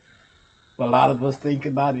year, but a lot of us think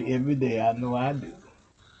about it every day. I know I do.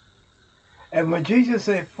 And when Jesus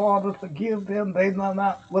said, Father, forgive them, they know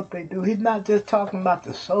not what they do, he's not just talking about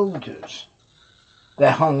the soldiers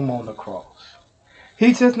that hung him on the cross.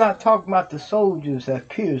 He's just not talking about the soldiers that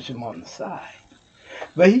pierced him on the side.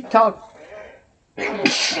 But he talked,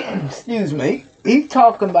 excuse me, he's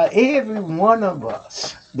talking about every one of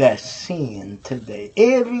us that sinned today.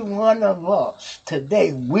 Every one of us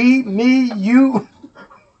today, we, me, you,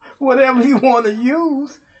 whatever you want to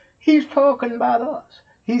use, he's talking about us.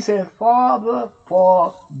 He said, Father,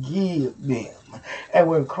 forgive them. And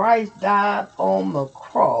when Christ died on the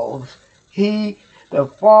cross, the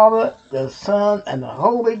Father, the Son, and the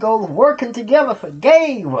Holy Ghost working together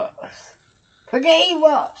forgave us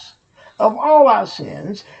of all our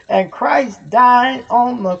sins. And Christ dying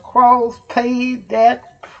on the cross paid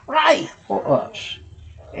that price for us.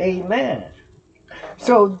 Amen.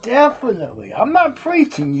 So definitely, I'm not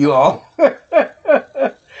preaching, y'all.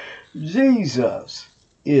 Jesus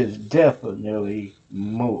is definitely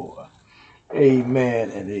more.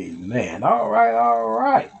 Amen and amen. All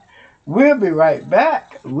right. We'll be right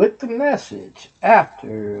back with the message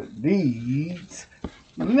after these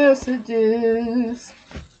messages.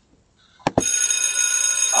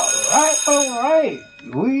 All right.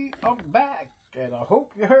 We are back, and I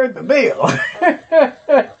hope you heard the bell.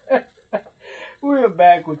 We're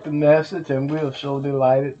back with the message, and we're so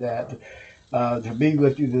delighted that to be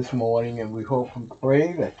with you this morning, and we hope and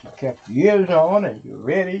pray that you kept your ears on and you're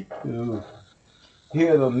ready to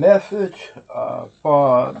hear the message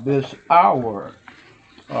for this hour.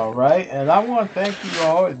 All right, and I want to thank you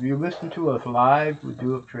all. If you listen to us live, we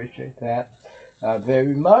do appreciate that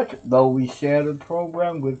very much, though we share the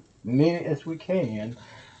program with many as we can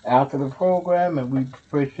after the program, and we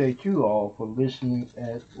appreciate you all for listening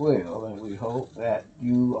as well, and we hope that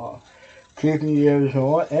you are keeping your ears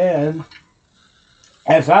on. And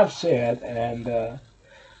as I've said,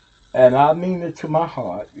 and I mean it to my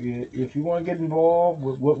heart, if you want to get involved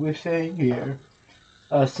with what we're saying here,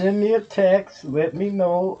 send me a text, let me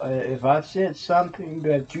know if I said something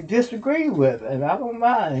that you disagree with, and I don't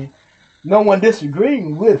mind no one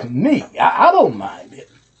disagreeing with me. I don't mind it.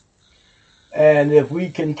 And if we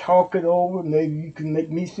can talk it over, maybe you can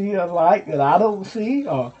make me see a light that I don't see,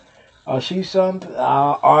 or see something,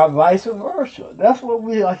 or vice versa. That's what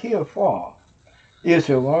we are here for, is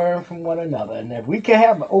to learn from one another. And if we can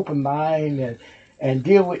have an open mind and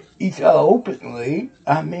deal with each other openly,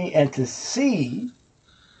 and to see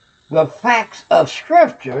the facts of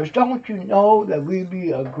scriptures, don't you know that we'd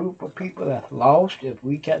be a group of people that's lost if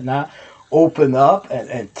we cannot open up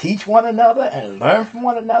and teach one another and learn from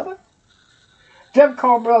one another? Just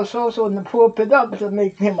call Brother So-so in the pulpit up to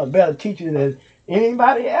make him a better teacher than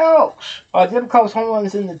anybody else. Or just because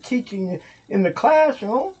someone's in the teaching in the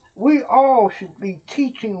classroom, we all should be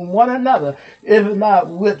teaching one another, if not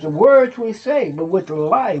with the words we say, but with the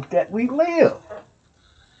life that we live.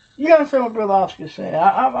 You understand what Brother Oscar is saying?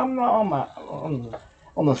 I'm not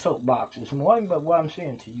on the soapbox this morning, but what I'm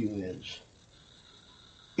saying to you is,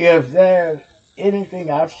 if there's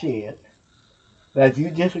anything I've said that you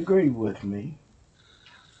disagree with me,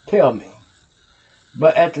 tell me.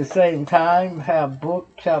 But at the same time, have book,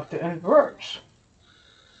 chapter, and verse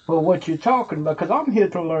for what you're talking about, because I'm here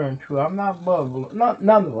to learn too. I'm not above,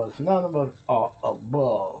 none of us are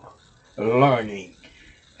above learning.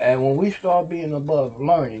 And when we start being above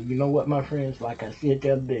learning, you know what, my friends, like I said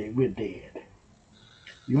the other day, we're dead.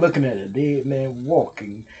 You're looking at a dead man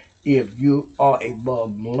walking if you are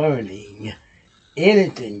above learning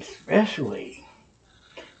anything, especially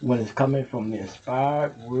when it's coming from the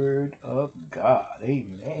inspired word of God.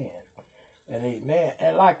 Amen and amen.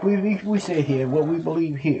 And like we say here, what we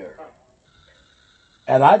believe here.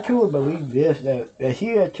 And I truly believe this, that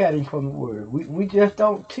here at Chatting from the Word, we just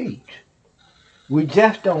don't teach We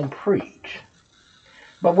just don't preach.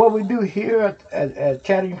 But what we do here at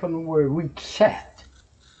Chatting from the Word, we chat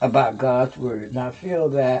about God's Word. And I feel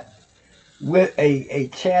that with a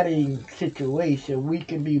chatting situation, we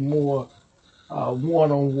can be more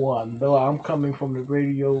one-on-one. Though I'm coming from the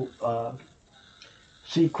radio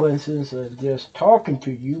sequences and just talking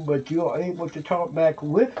to you, but you're able to talk back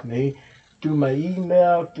with me through my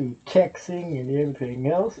email, through texting and everything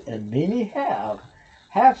else. And many have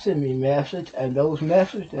sent me messages, and those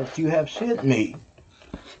messages that you have sent me,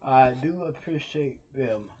 I do appreciate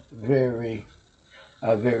them very,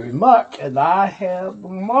 very much. And I have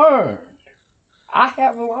learned.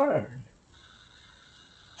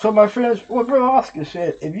 So my friends, what Brother Oscar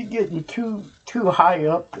said, if you're getting too high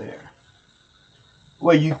up there,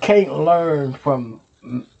 where you can't learn from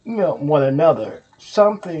one another,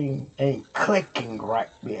 something ain't clicking right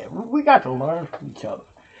there. We got to learn from each other.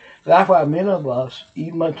 That's why many of us,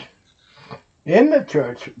 even in the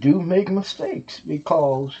church, do make mistakes,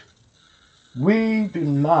 because we do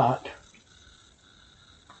not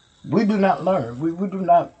learn. We do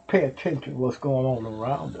not pay attention to what's going on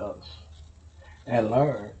around us and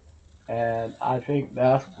learn. And I think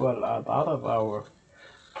that's what a lot of our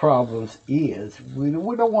problems is. We don't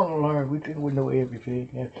want to learn. We think we know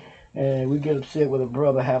everything. And we get upset when a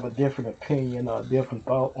brother have a different opinion or a different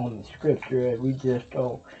thought on the scripture, and we just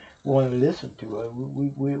don't want to listen to it.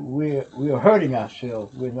 We're hurting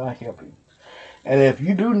ourselves. We're not helping. And if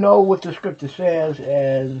you do know what the scripture says,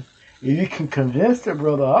 and if you can convince the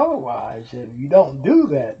brother otherwise, and if you don't do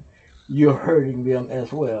that, you're hurting them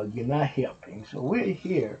as well. You're not helping. So we're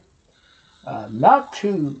here not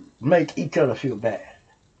to make each other feel bad,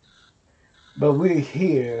 but we're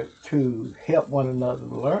here to help one another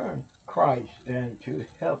learn Christ and to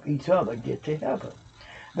help each other get to heaven.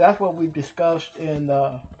 That's what we discussed in,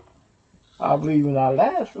 I believe, in our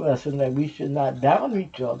last lesson, that we should not down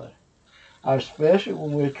each other, especially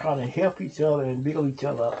when we're trying to help each other and build each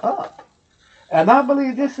other up. And I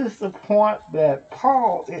believe this is the point that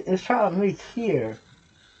Paul is trying to make here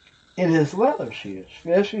in his letters here,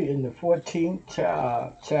 especially in the 14th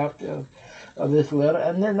chapter of this letter,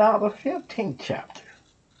 and then now the 15th chapter.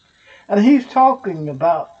 And he's talking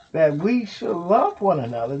about that we should love one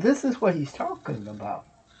another. This is what he's talking about.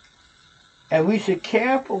 And we should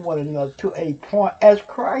care for one another to a point as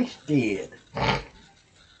Christ did.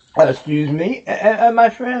 Excuse me. And my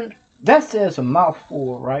friend, that says a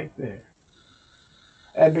mouthful right there.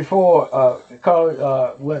 And before,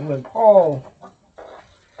 because when Paul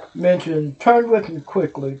mentioned, turn with me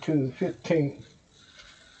quickly to 15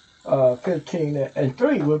 and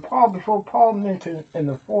 3, before Paul mentioned in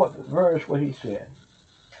the 4th verse what he said.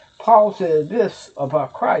 Paul said this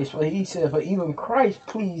about Christ, where he said, for even Christ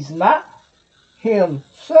pleased not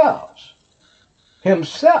himself,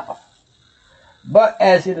 but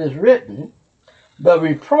as it is written, the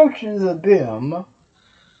reproaches of them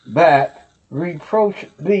that reproach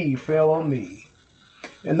thee fell on me.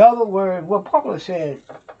 In other words, what Paul is saying,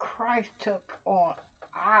 Christ took on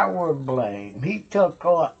our blame. He took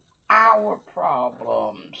on our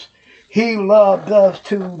problems. He loved us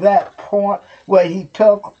to that point where he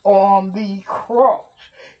took on the cross.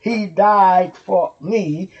 He died for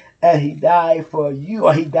me, and he died for you,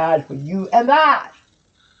 or he died for you and I.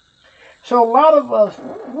 So a lot of us,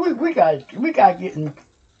 we got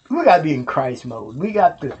to be in Christ mode. We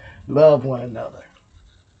got to love one another.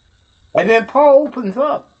 And then Paul opens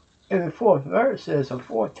up in the 4th verse, says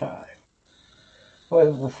aforetime.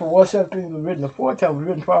 For whatsoever was written aforetime was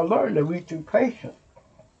written for our learning, that we through patience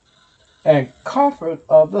and comfort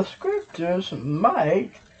of the scriptures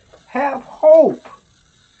might have hope.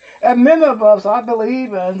 And many of us, I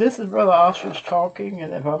believe, and this is Brother Oscar's talking,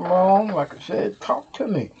 and if I'm wrong, like I said, talk to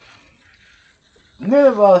me. Many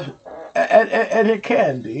of us, and it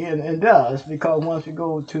can be, and does, because once we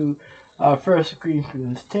go to 1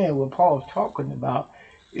 Corinthians 10, what Paul's talking about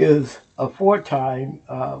is aforetime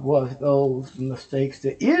was those mistakes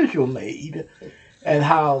that Israel made, and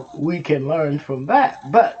how we can learn from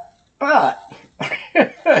that. But,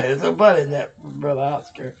 there's a but in that, Brother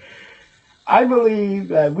Oscar. I believe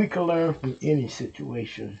that we can learn from any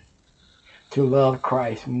situation to love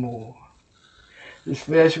Christ more,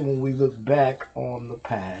 especially when we look back on the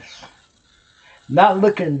past. Not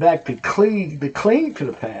looking back to cling to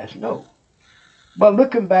the past, no. But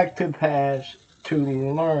looking back to the past to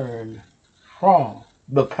learn from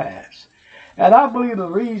the past. And I believe the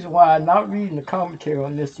reason why, not reading the commentary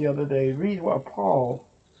on this the other day, the reason why Paul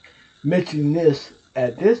mentioned this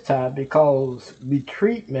at this time, because the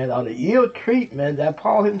treatment, or the ill treatment that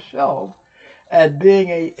Paul himself, as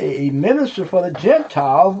being a minister for the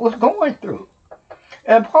Gentiles, was going through.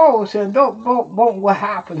 And Paul was saying, don't what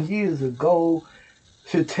happened years ago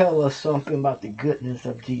to tell us something about the goodness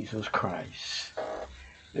of Jesus Christ.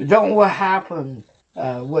 Don't what happened,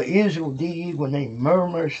 what Israel did when they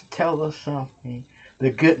murmured, tell us something,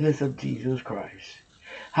 the goodness of Jesus Christ.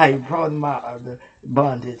 How he brought them out of the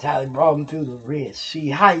bondage, how he brought them through the Red Sea,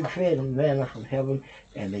 how he fed them manna from heaven,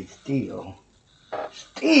 and they still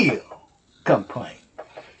complain.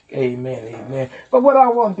 Amen, amen. But what I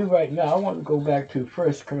want to do right now, I want to go back to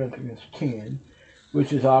 1 Corinthians 10,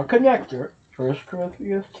 which is our connector, 1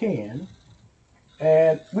 Corinthians 10.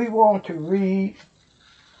 And we want to read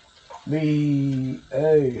the,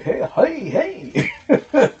 the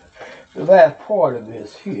last part of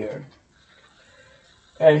this here.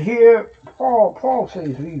 And here, Paul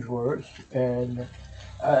says these words, and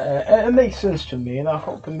it makes sense to me, and I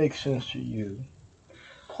hope it makes sense to you.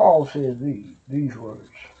 Paul says these words.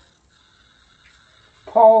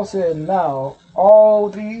 Paul said, now all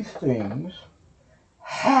these things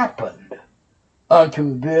happened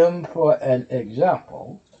unto them for an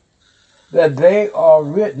example, that they are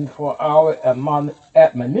written for our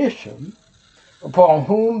admonition, upon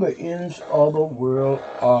whom the ends of the world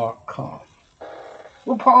are come.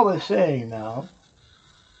 What Paul is saying now,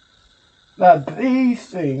 that these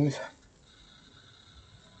things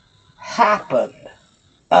happened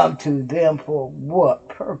unto them for what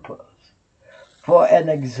purpose? For an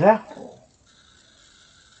example.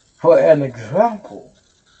 For an example.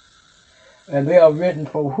 And they are written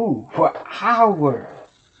for who? For our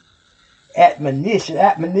admonition.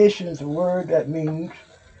 Admonition is a word that means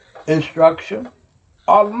instruction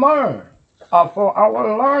or learn, or for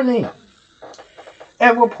our learning.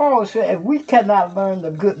 And what Paul said, if we cannot learn the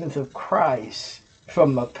goodness of Christ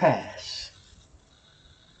from the past,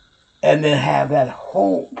 and then have that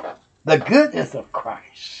hope, the goodness of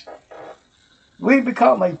Christ, we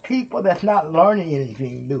become a people that's not learning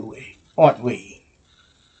anything new, aren't we?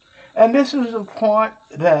 And this is the point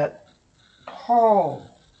that Paul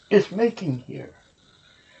is making here.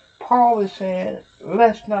 Paul is saying,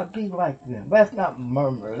 let's not be like them. Let's not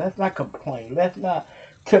murmur. Let's not complain. Let's not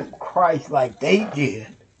tempt Christ like they did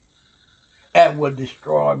and were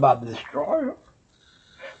destroyed by the destroyer.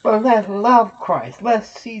 But let's love Christ. Let's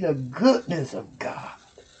see the goodness of God.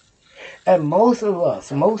 And most of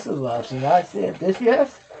us, and I said this,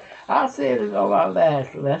 yes, I said it on our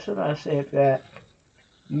last lesson. I said that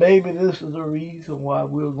maybe this is the reason why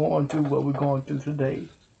we're going through what we're going through today.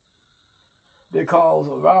 Because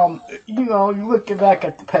around, you're looking back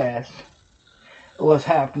at the past, what's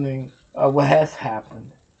happening, what has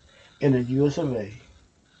happened in the U.S. of A.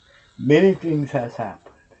 Many things has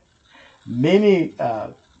happened. Many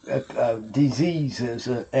diseases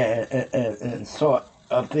and sort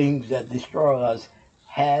of things that destroy us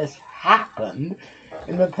has happened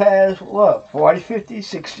in the past, 40, 50,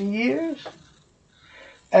 60 years?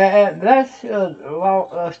 And that should allow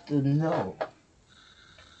us to know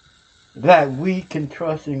that we can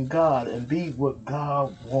trust in God and be what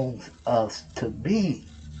God wants us to be.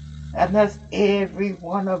 And that's every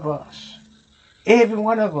one of us. Every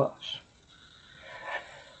one of us.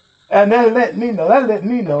 And that let me know,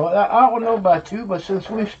 I don't know about you, but since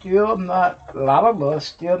we're still not, a lot of us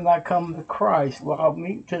still not come to Christ, allow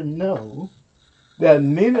me to know that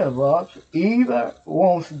many of us either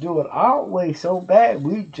wants to do it our way so bad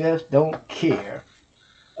we just don't care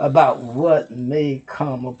about what may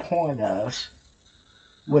come upon us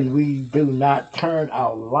when we do not turn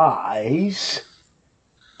our lives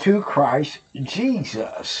to Christ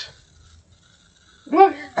Jesus.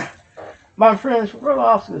 Look, my friends, what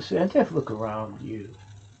else is saying? Just look around you.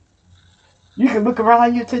 You can look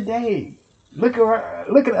around you today. Look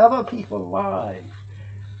at other people's lives.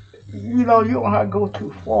 You don't have to go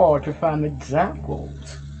too far to find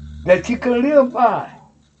examples that you can live by.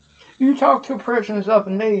 You talk to persons of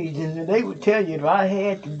an age, and they would tell you if I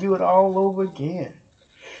had to do it all over again,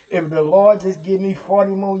 if the Lord just give me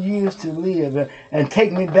 40 more years to live and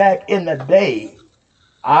take me back in the day,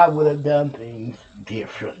 I would have done things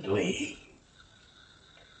differently.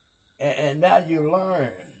 And now you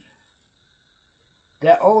learn.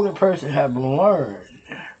 That older person have learned.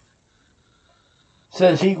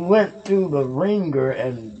 Since he went through the ringer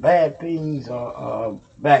and bad things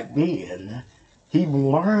back then, he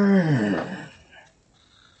learned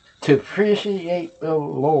to appreciate the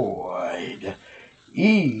Lord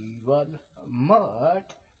even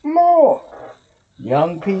much more.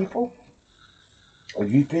 Young people,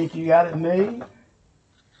 if you think you got it made,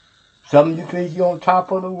 some of you think you're on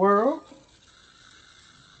top of the world,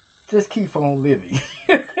 just keep on living.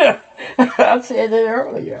 I said that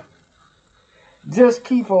earlier. Just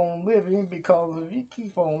keep on living, because if you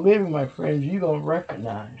keep on living, my friends, you're going to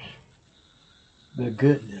recognize the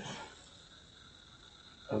goodness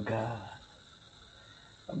of God.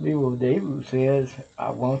 I believe what David says, I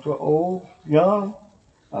once was old, young.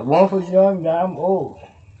 I once was young, now I'm old.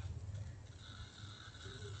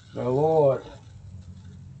 The Lord,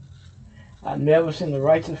 I've never seen the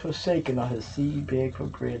righteous forsaken or his seed beg for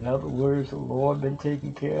bread. In other words, the Lord been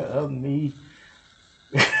taking care of me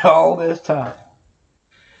all this time.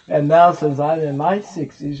 And now since I'm in my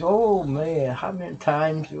 60s, oh man, how many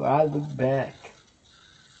times do I look back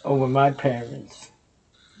over my parents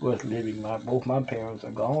was living? Both my parents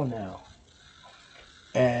are gone now.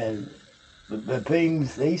 And the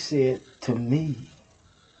things they said to me,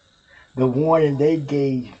 the warning they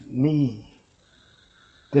gave me,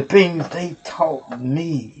 the things they taught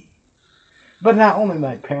me. But not only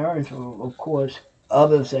my parents, of course,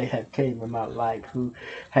 others that have came in my life who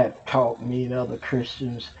have taught me, and other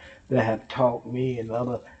Christians that have taught me, and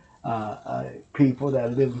other people that are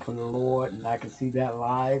living for the Lord, and I can see their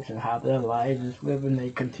lives and how their lives is living. They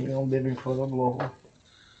continue on living for the Lord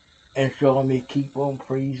and showing me keep on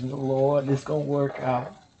praising the Lord. It's going to work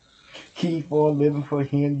out. Keep on living for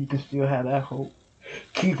Him. You can still have that hope.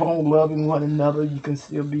 Keep on loving one another. You can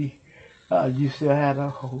still be, you still have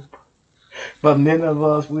that hope. But many of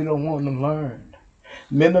us, we don't want to learn.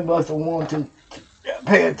 Many of us don't want to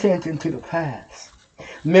pay attention to the past.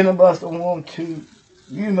 Many of us don't want to,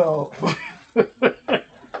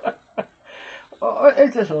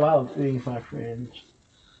 it's just a lot of things, my friends,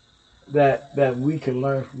 that we can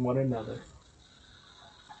learn from one another.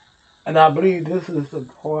 And I believe this is the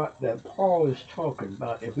part that Paul is talking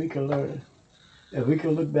about. If we can learn, if we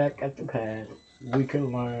can look back at the past, we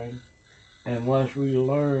can learn. And once we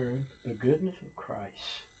learn the goodness of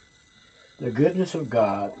Christ, the goodness of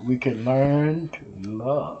God, we can learn to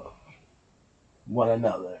love one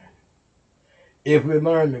another. If we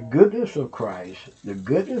learn the goodness of Christ, the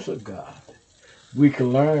goodness of God, we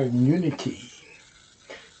can learn unity.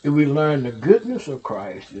 If we learn the goodness of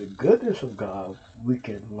Christ, the goodness of God, we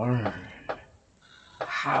can learn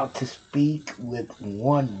how to speak with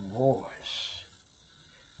one voice,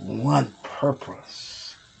 one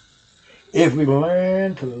purpose. If we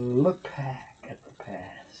learn to look back at the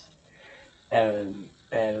past and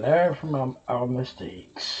learn from our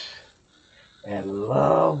mistakes and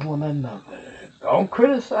love one another, don't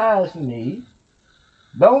criticize me,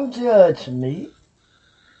 don't judge me,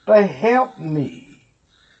 but help me.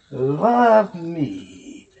 Love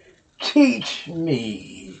me, teach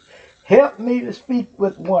me, help me to speak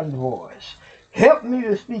with one voice, help me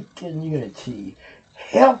to speak in unity,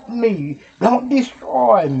 help me, don't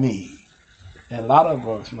destroy me. And a lot of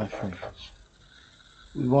us, my friends,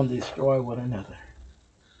 we want to destroy one another.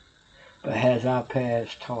 But has our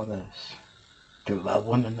past taught us to love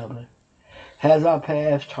one another? Has our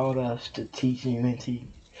past taught us to teach unity?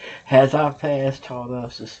 Has our past taught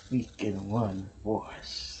us to speak in one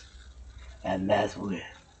voice? And that's with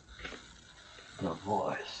the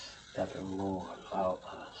voice that the Lord allowed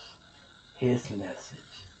us. His message,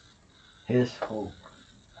 His hope,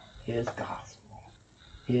 His gospel,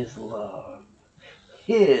 His love,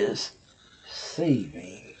 His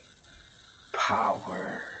saving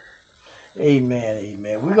power. Amen,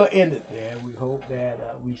 amen. We're going to end it there. We hope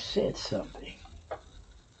that we said something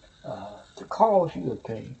to cause you to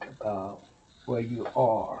think about where you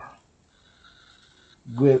are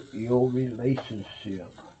with your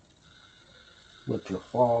relationship with your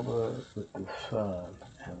Father, with the Son,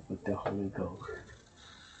 and with the Holy Ghost.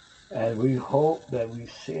 And we hope that we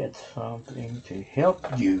said something to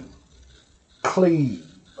help you cling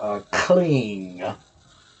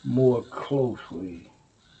more closely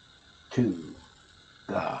to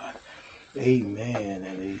God. Amen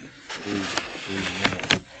and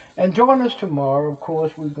amen. And join us tomorrow. Of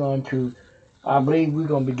course, I believe we're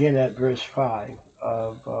going to begin at verse 5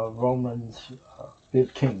 of Romans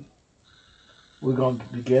 15. We're going to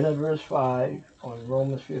begin at verse 5 on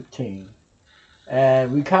Romans 15.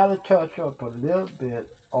 And we kind of touch up a little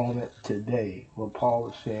bit on it today, what Paul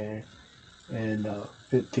was saying in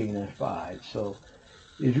 15 and 5. So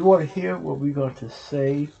if you want to hear what we're going to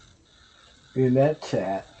say in that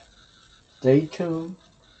chat, stay tuned,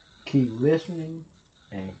 keep listening,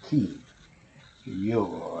 and keep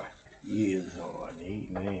your ears on.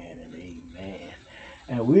 Amen and amen.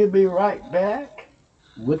 And we'll be right back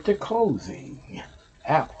with the closing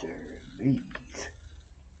after these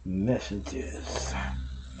messages.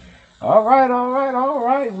 All right.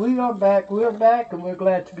 We are back. We're back, and we're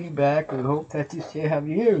glad to be back. We hope that you still have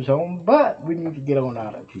your ears on, but we need to get on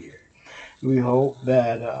out of here. We hope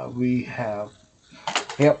that we have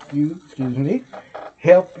help you,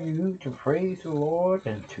 help you to praise the Lord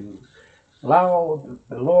and to allow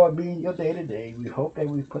the Lord be in your day to day. We hope that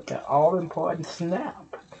we put that all important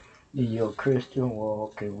snap in your Christian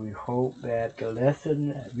walk, and we hope that the lesson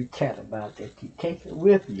that we chat about, that you take it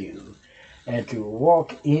with you and to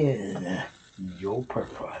walk in your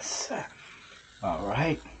purpose. All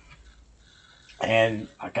right. And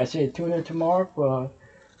like I said, tune in tomorrow for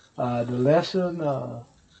the lesson,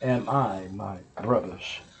 Am I My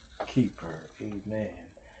Brother's Keeper? Amen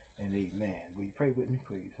and amen. Will you pray with me,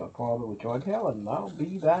 please? Our Father, which art in heaven, hallowed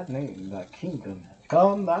be thy name. Thy kingdom has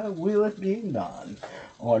come, thy will is being done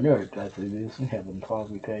on earth as it is in heaven. Father,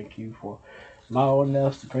 we thank you for allowing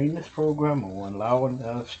us to bring this program on, allowing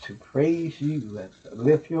us to praise you and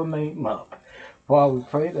lift your name up. Father, we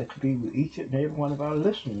pray that you be with each and every one of our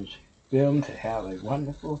listeners, them to have a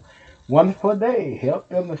wonderful, wonderful day. Help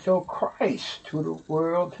them to show Christ to the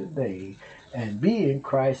world today and be in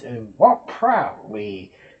Christ and walk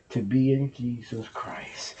proudly to be in Jesus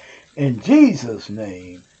Christ. In Jesus'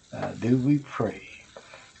 name do we pray.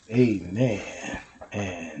 Amen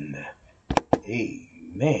and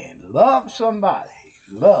amen. Love somebody.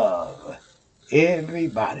 Love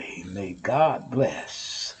everybody. May God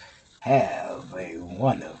bless. Have a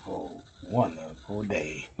wonderful, wonderful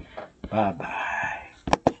day. Bye-bye.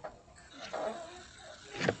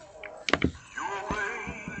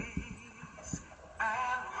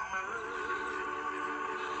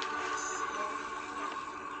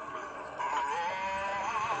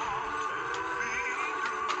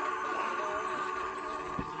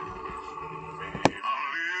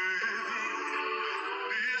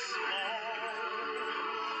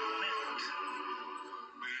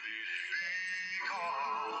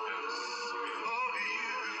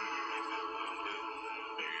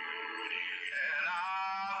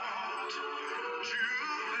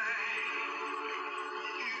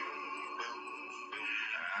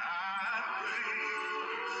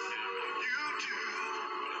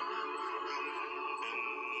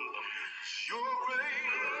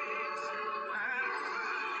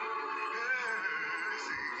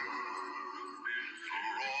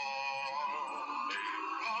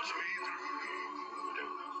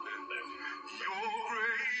 Your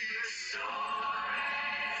grace